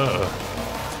 Ugh.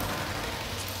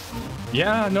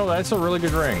 Yeah, no, that's a really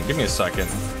good ring. Give me a second.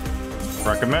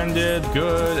 Recommended.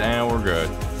 Good. And we're good.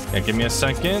 And give me a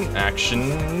second.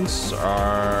 Actions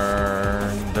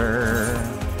are there.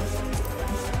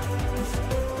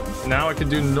 Now I can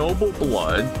do Noble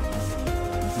Blood,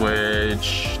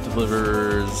 which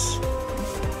delivers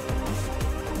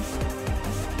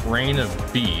Reign of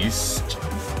Beast.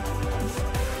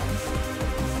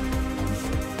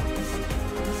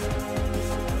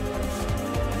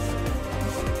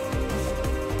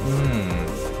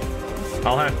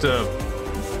 I'll have to,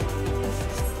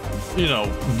 you know,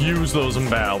 use those in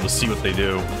battle to see what they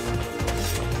do.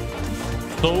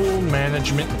 Soul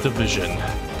Management Division.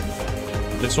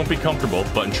 This won't be comfortable,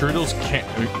 but intruders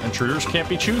can't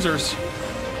be choosers.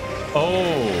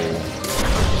 Oh.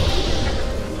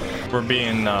 We're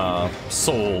being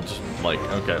sold, like,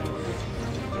 okay.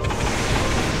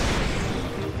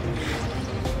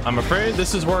 I'm afraid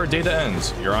this is where our data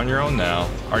ends. You're on your own now.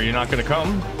 Are you not gonna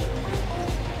come?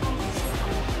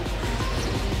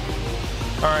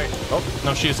 All right. Oh,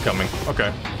 no, she is coming.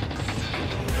 Okay.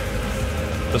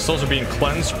 The souls are being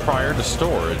cleansed prior to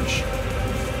storage.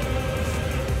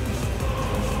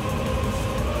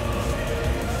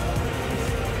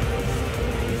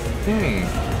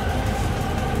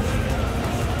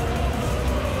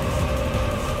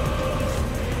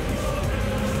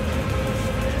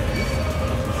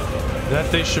 That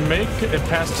they should make it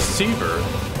past Deceiver.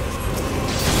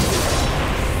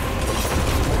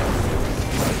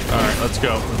 Alright, let's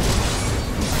go.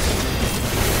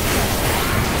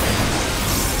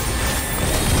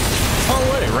 Oh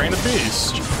wait, Reign of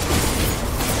Beast.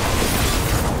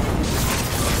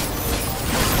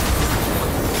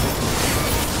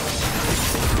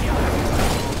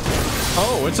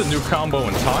 Oh, it's a new combo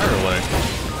entirely.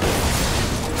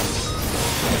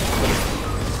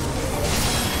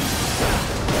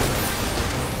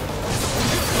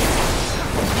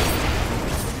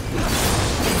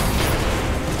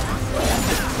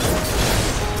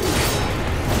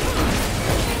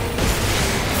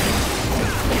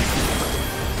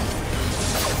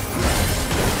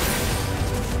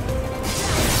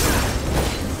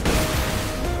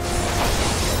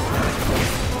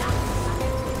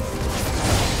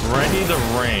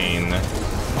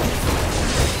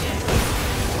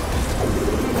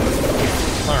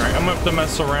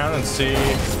 Around and see.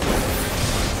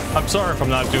 I'm sorry if I'm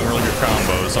not doing really good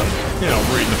combos. I'm, you know,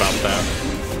 reading about that.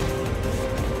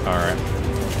 All right.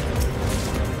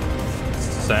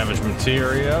 Savage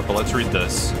materia, but let's read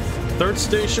this. Third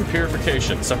station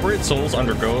purification. Separated souls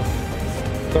undergo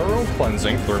thorough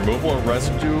cleansing for the removal of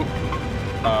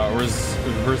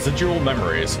residual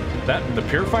memories. That the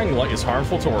purifying light is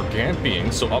harmful to organic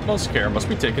beings, so utmost care must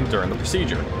be taken during the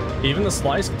procedure. Even the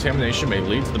slightest contamination may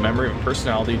lead to the memory of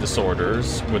personality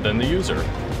disorders within the user.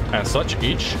 As such,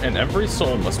 each and every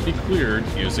soul must be cleared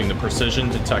using the precision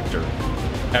detector.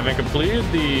 Having completed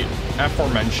the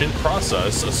aforementioned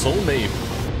process, a soul may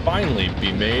finally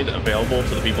be made available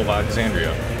to the people of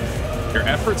Alexandria. Your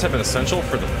efforts have been essential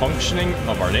for the functioning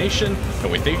of our nation,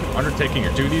 and we thank you for undertaking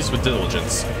your duties with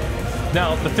diligence.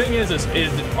 Now, the thing is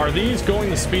are these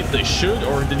going the speed they should,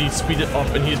 or did he speed it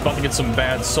up and he's about to get some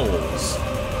bad souls?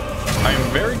 I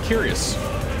am very curious.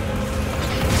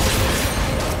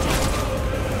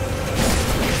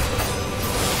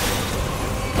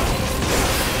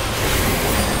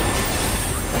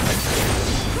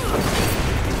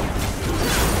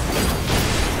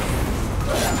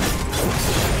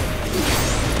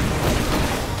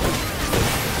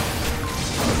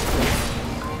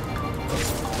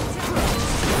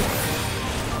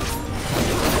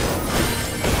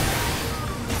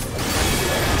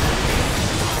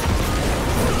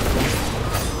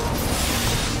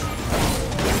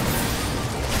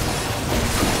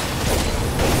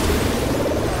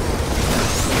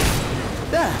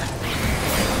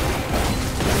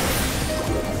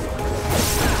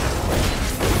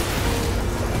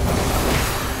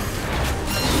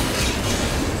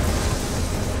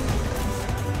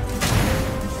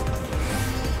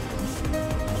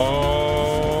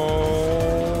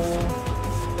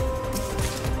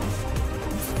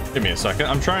 Give me a second.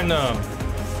 I'm trying to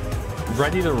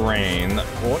ready to rain.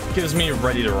 What gives me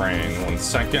ready to rain? 1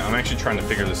 second. I'm actually trying to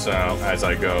figure this out as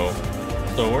I go.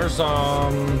 So where's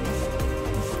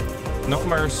No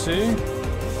Mercy.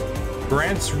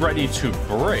 Grants ready to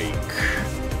break.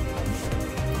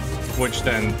 Which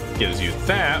then gives you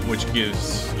that, which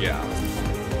gives, yeah.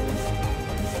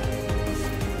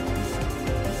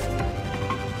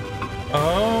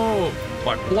 Oh,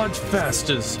 my Bloodfest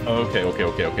is...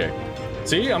 Okay.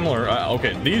 See, I'm learning.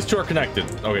 Okay, these two are connected.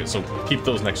 Okay, so keep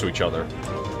those next to each other.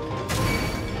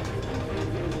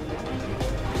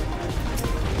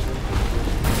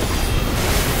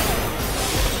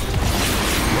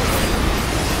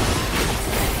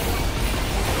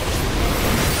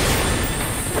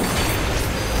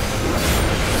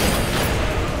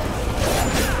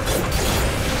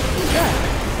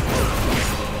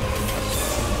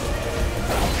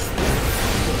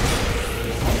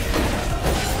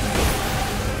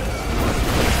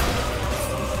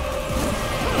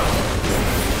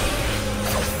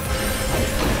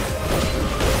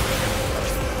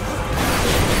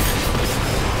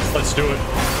 Let's do it.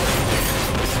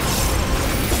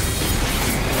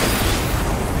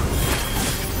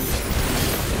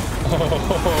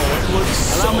 Oh, it looks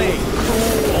so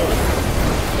cool.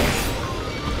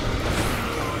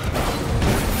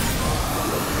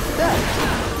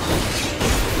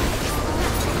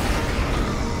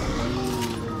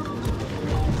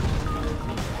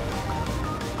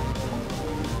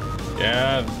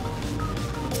 Yeah.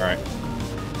 All right.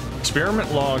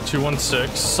 Experiment log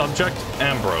 216, subject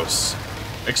Ambrose.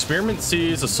 Experiment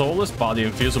sees a soulless body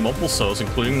infused with multiple souls,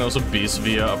 including those of beasts,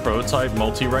 via a prototype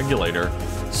multi-regulator.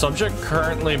 Subject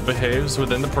currently behaves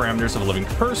within the parameters of a living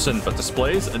person, but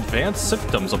displays advanced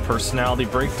symptoms of personality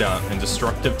breakdown and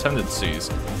destructive tendencies.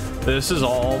 This is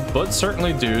all but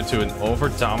certainly due to an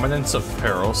overdominance of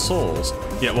feral souls.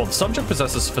 Yet while the subject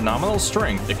possesses phenomenal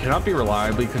strength, it cannot be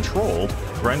reliably controlled,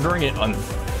 rendering it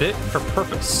unfit for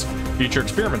purpose. Future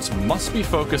experiments must be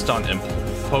focused on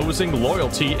imposing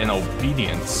loyalty and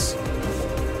obedience.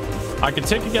 I can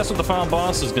take a guess what the final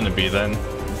boss is going to be then.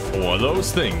 One of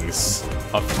those things.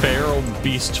 A feral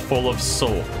beast full of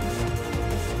soul.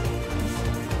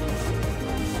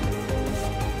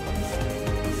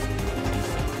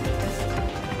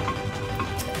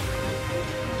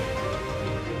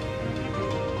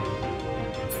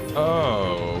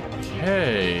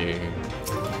 Okay.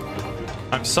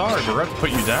 I'm sorry, but we're going to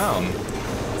put you down.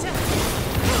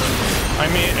 I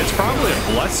mean, it's probably a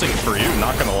blessing for you,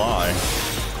 not gonna lie.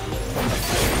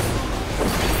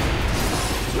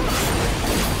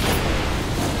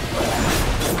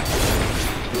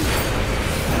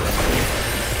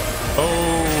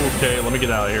 Okay, let me get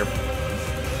out of here.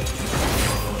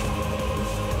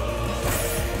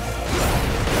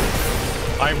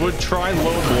 I would try low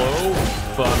blow,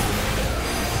 but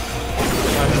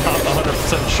I'm not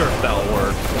 100% sure if that'll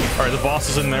work. Alright, the boss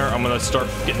is in there. I'm gonna start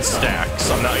getting stacks.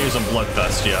 I'm not using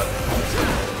Bloodfest yet.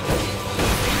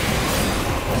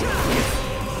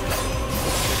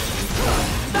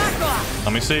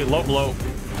 Let me see. Low blow.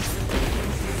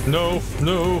 No,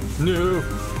 no, no.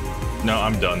 No,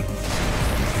 I'm done.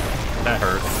 That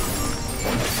hurt.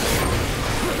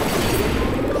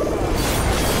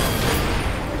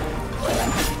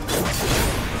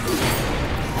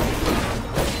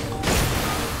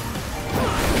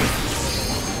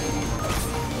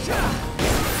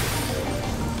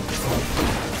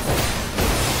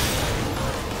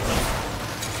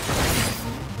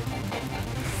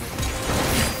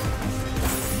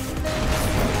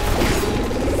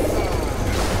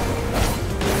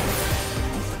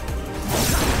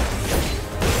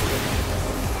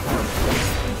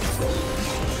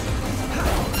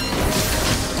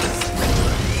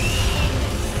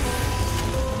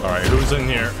 In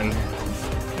here, and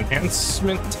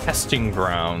enhancement testing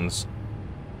grounds.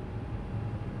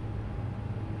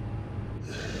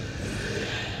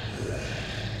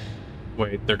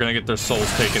 Wait, they're gonna get their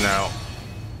souls taken out.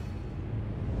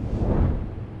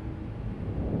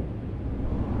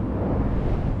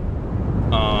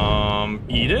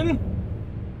 Eden?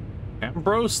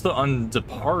 Ambrose the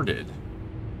Undeparted.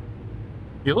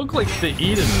 You look like the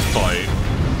Eden fight.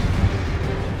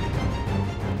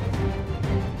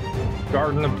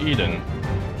 Garden of Eden.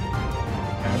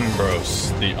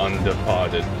 Ambrose, the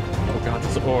Undeparted. Oh god,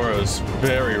 this aura is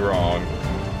very wrong.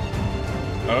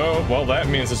 Oh, well that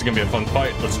means this is gonna be a fun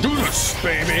fight. Let's do this,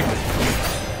 baby!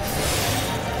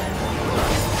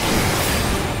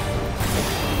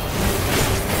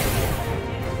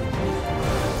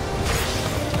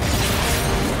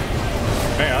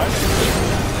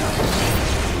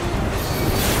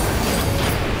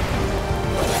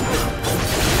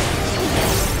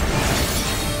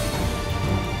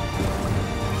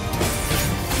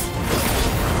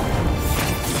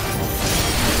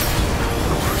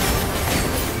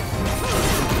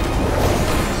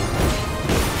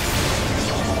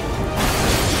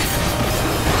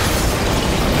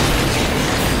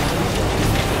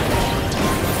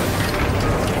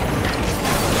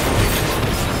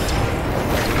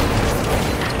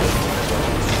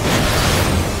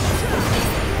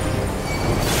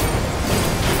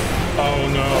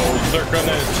 Goblins are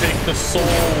gonna take the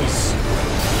souls.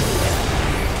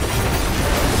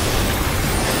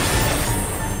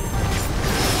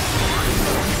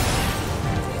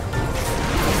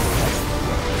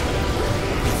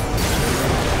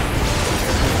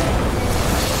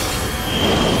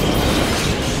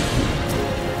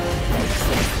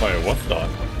 Wait, what the?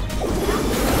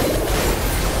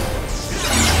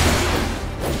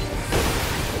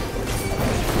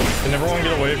 Can everyone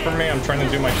get away from me? I'm trying to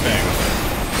do my thing.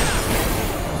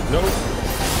 Nope.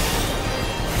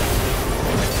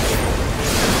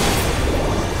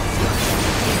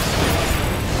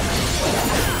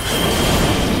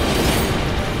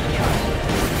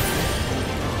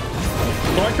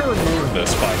 So I can remove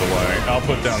this, by the way. I'll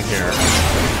put down here.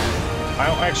 I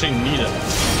don't actually need it.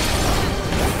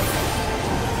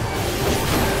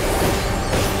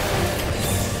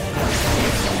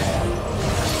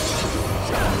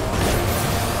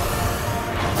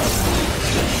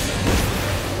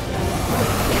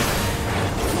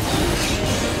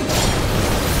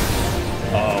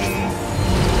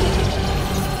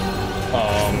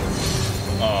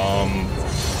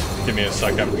 Give me a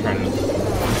sec, I'm trying to...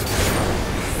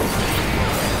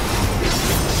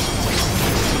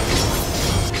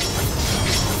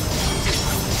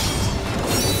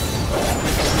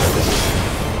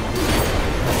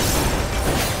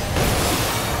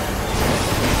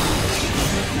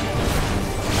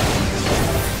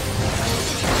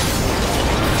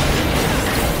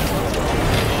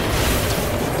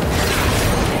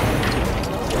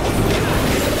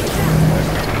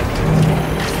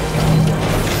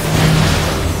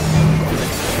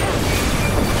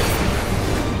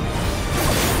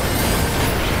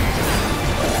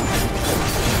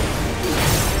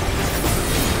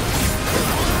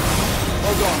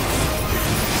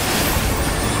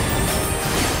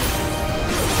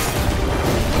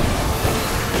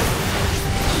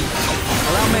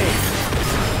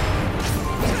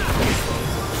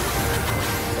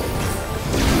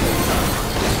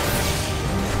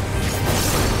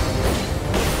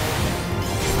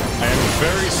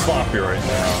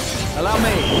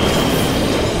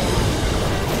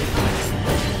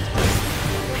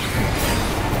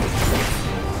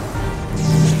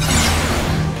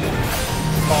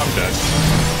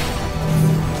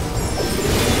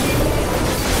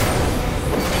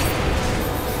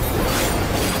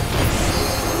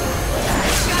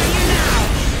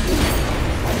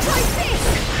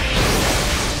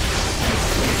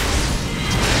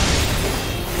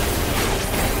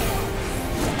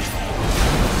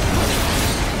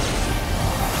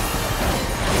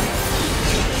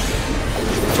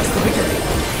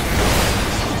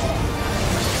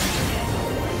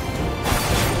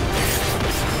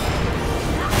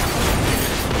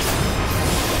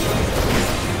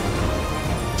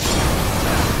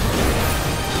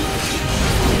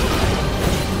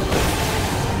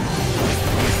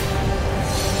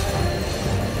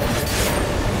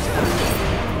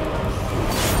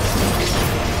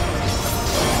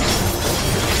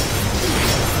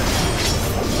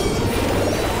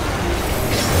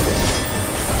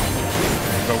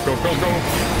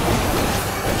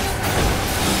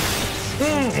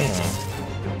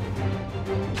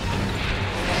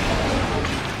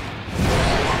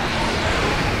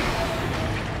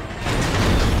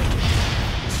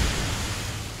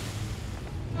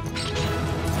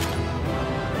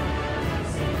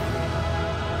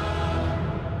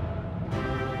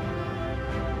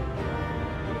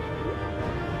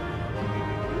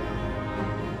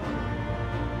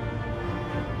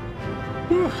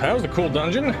 That was a cool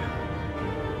dungeon.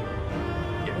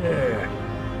 Yeah.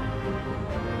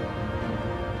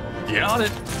 Got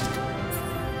it.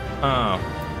 Oh,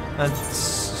 that's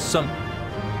some...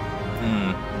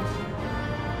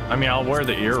 I mean, I'll wear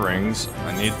the earrings.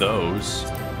 I need those.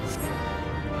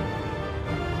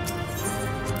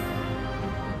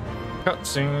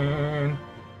 Cutscene.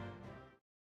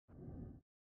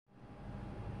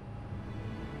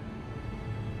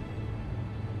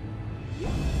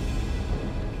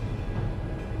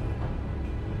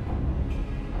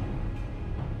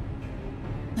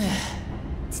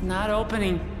 It's not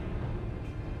opening.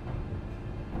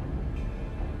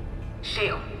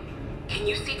 Shale, can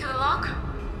you see to the lock?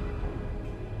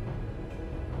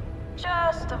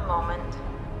 Just a moment.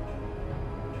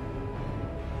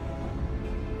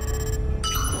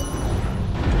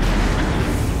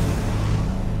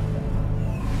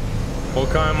 What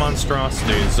kind of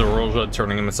monstrosity is Zeroja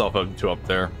turning himself into up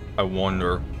there? I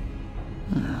wonder.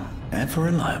 And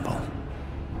reliable.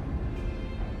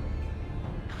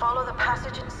 Follow the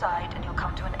passage inside and you'll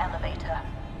come to an elevator.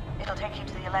 It'll take you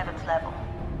to the 11th level.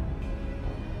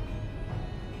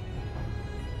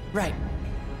 Right.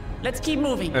 Let's keep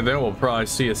moving. And then we'll probably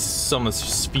see some of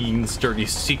Fiend's dirty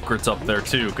secrets up there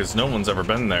too, because no one's ever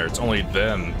been there. It's only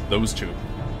them, those two.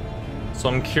 So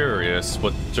I'm curious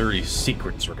what dirty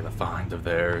secrets we're gonna find of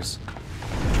theirs.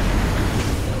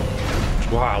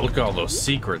 Wow, look at all those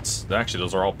secrets. Actually,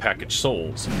 those are all packaged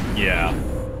souls. Yeah.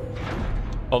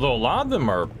 Although a lot of them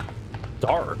are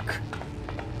dark.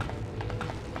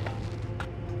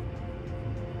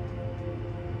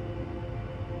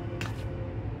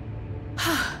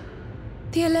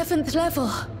 The 11th level.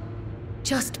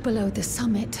 Just below the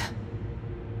summit.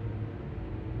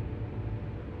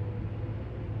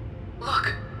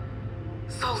 Look!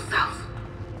 Soul cells.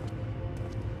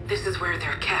 This is where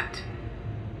they're kept.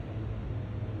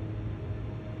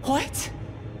 What?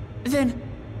 Then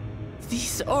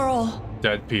these are all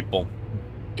Dead people.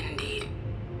 Indeed.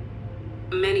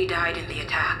 Many died in the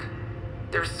attack.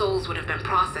 Their souls would have been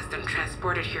processed and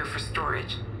transported here for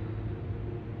storage.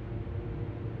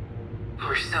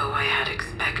 Or so I had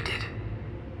expected.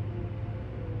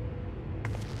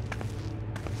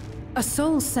 A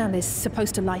soul cell is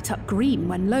supposed to light up green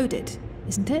when loaded,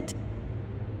 isn't it?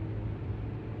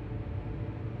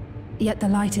 Yet the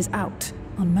light is out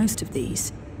on most of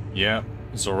these. Yeah,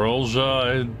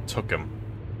 Zorolja took him.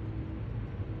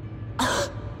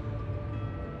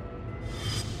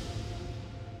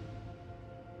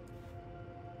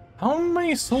 How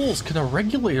many souls can a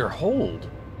regulator hold?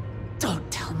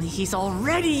 Don't tell me he's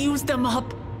already used them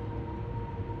up!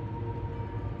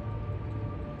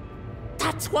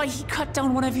 That's why he cut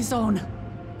down one of his own.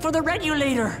 For the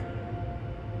regulator!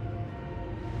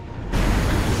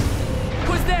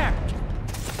 Who's there?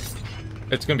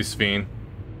 It's gonna be Sphene.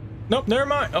 Nope, never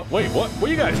mind. Oh, wait, what? What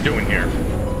are you guys doing here?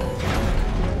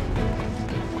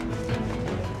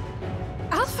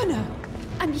 Alphina!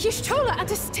 And Y'shtola and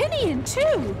Destinian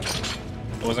too!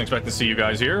 I wasn't expecting to see you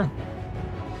guys here.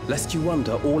 Lest you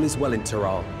wonder, all is well in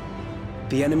Taral.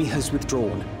 The enemy has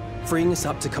withdrawn, freeing us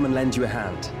up to come and lend you a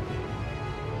hand.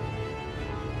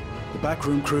 The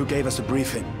backroom crew gave us a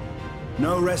briefing.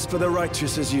 No rest for the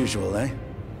righteous as usual, eh?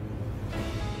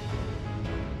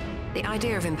 The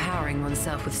idea of empowering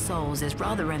oneself with souls is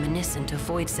rather reminiscent of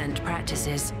Void-Sent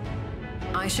practices.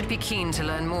 I should be keen to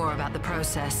learn more about the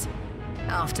process,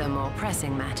 after more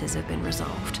pressing matters have been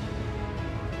resolved.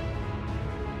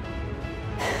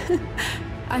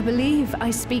 I believe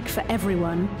I speak for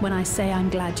everyone when I say I'm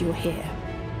glad you're here.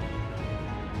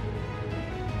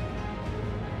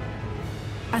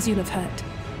 As you'll have heard,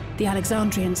 the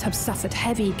Alexandrians have suffered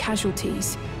heavy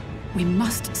casualties. We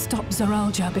must stop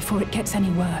Zorolja before it gets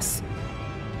any worse.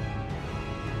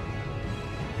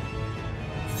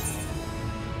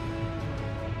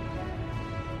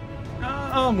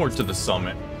 Onward to the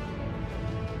summit.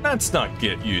 Let's not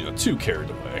get you too carried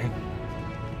away.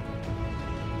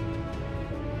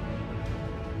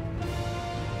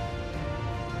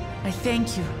 I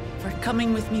thank you for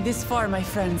coming with me this far, my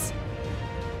friends.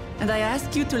 And I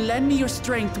ask you to lend me your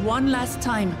strength one last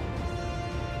time.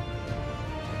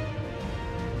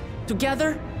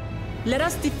 Together, let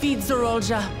us defeat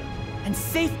Zorolja and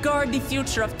safeguard the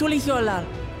future of Tulihyolal.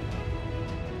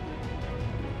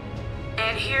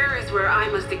 And here is where I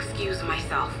must excuse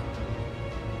myself.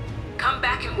 Come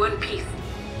back in one piece.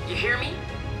 You hear me?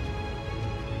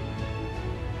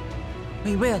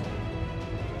 We will.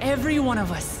 Every one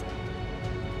of us.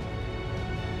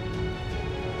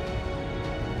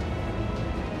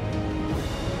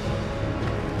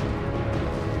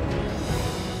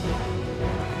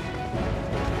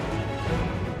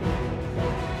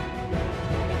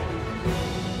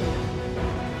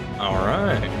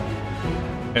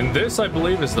 And this, I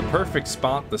believe, is the perfect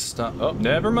spot to stop. Oh,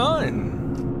 never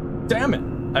mind. Damn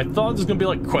it. I thought this was going to be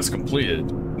like quest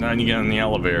completed. Now you get on the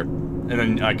elevator, and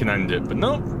then I can end it. But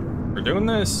nope, we're doing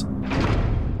this.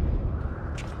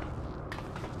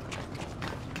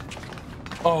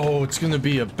 Oh, it's going to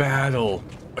be a battle.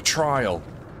 A trial.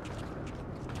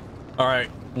 Alright,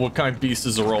 what kind of beast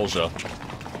is Zorolja?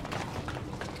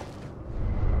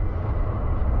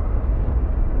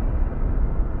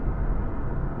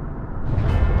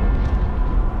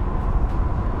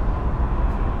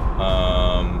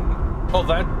 Oh,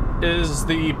 that is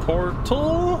the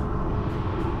portal?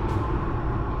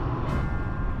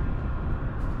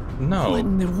 No. What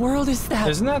in the world is that?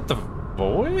 Isn't that the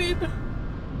void?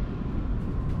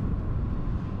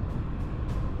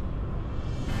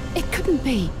 It couldn't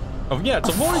be. Oh, yeah, it's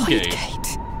a void gate.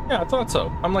 Yeah, I thought so.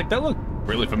 I'm like, that looked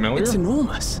really familiar. It's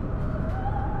enormous.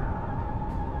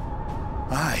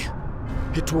 Aye.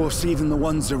 It dwarfs even the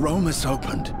one Zeromus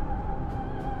opened.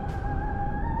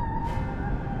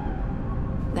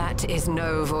 That is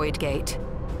no void gate.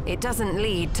 It doesn't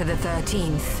lead to the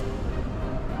 13th.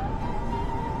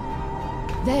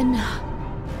 Then...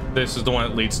 This is the one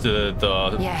that leads to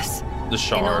the... Yes. The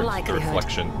shard, in all the likelihood,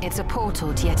 reflection. It's a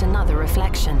portal to yet another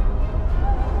reflection.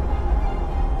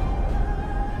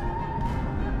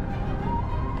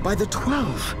 By the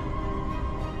 12.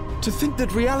 To think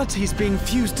that realities being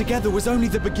fused together was only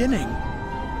the beginning.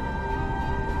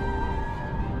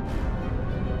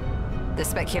 The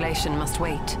speculation must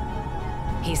wait.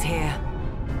 He's here.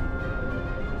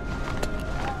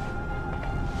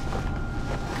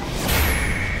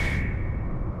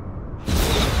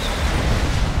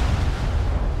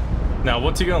 Now,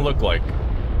 what's he gonna look like?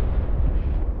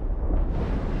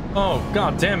 Oh,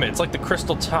 god damn it, it's like the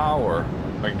Crystal Tower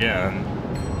again.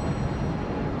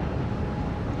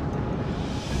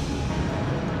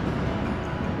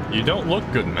 You don't look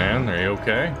good, man. Are you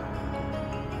okay?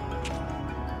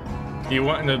 He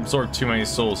went and absorbed too many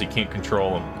souls. He can't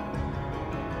control them.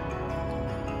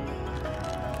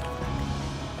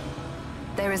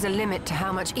 There is a limit to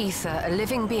how much ether a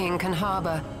living being can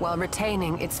harbor while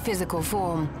retaining its physical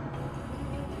form.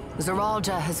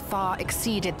 Zoraljah has far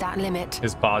exceeded that limit.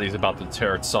 His body's about to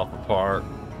tear itself apart.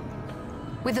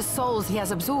 With the souls he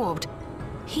has absorbed,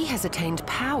 he has attained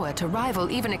power to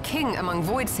rival even a king among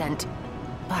Voidsent,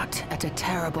 but at a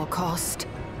terrible cost.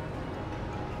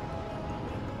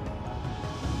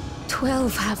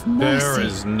 12 have mercy. There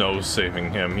is no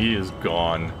saving him. He is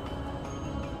gone.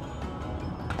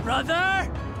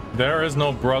 Brother? There is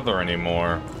no brother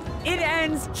anymore. It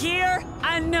ends here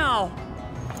and now.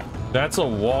 That's a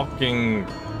walking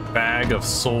bag of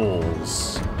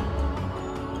souls.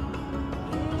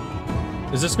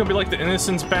 Is this gonna be like the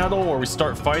Innocence battle where we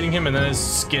start fighting him and then his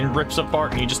skin rips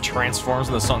apart and he just transforms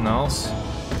into something else?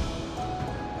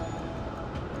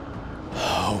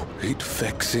 How it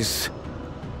vexes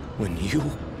when you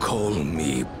call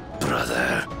me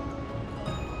brother.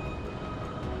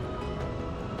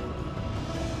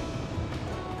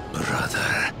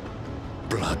 Brother,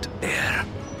 blood heir,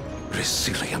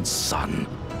 resilient son.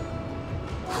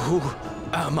 Who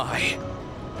am I?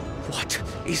 What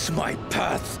is my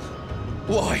path?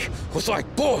 Why was I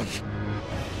born?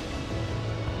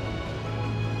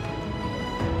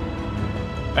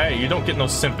 Hey, you don't get no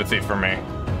sympathy from me.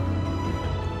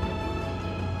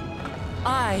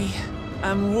 I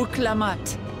am Wuk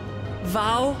Lamat,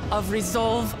 vow of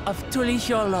resolve of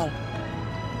Tulihyolo.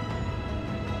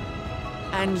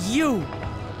 And you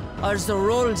are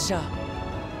Zoraljah,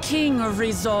 king of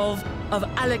resolve of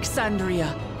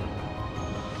Alexandria.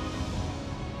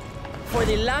 For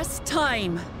the last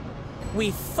time,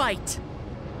 we fight.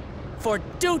 For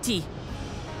duty.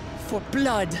 For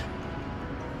blood.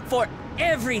 For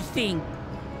everything.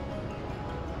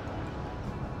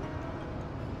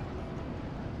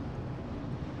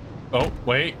 Oh,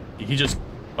 wait. He just...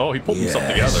 Oh, he pulled himself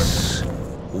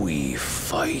together. We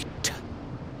fight.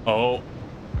 Oh.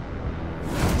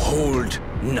 Hold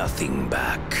nothing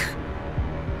back.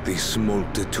 This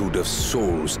multitude of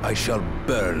souls I shall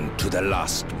burn to the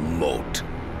last mote.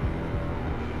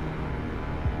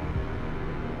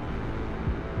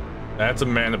 That's a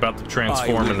man about to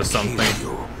transform into something. I will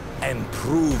kill you and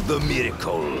prove the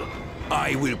miracle.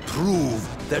 I will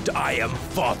prove that I am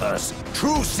Father's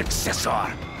true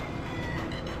successor.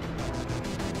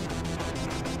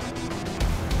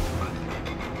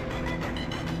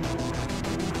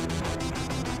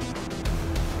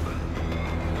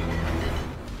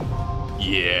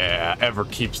 Yeah,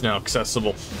 Everkeep's now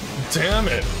accessible. Damn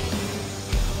it.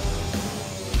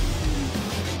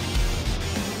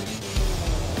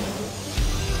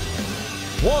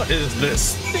 What is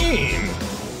this theme?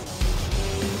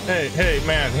 Hey,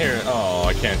 man, here. Oh,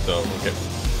 I can't though. Okay.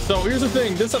 So here's the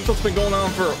thing. This episode's been going on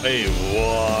for a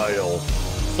while.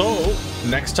 So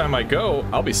next time I go,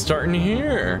 I'll be starting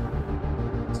here.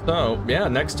 So yeah,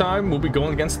 next time we'll be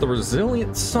going against the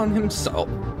resilient sun himself.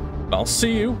 I'll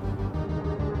see you.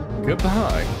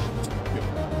 Goodbye.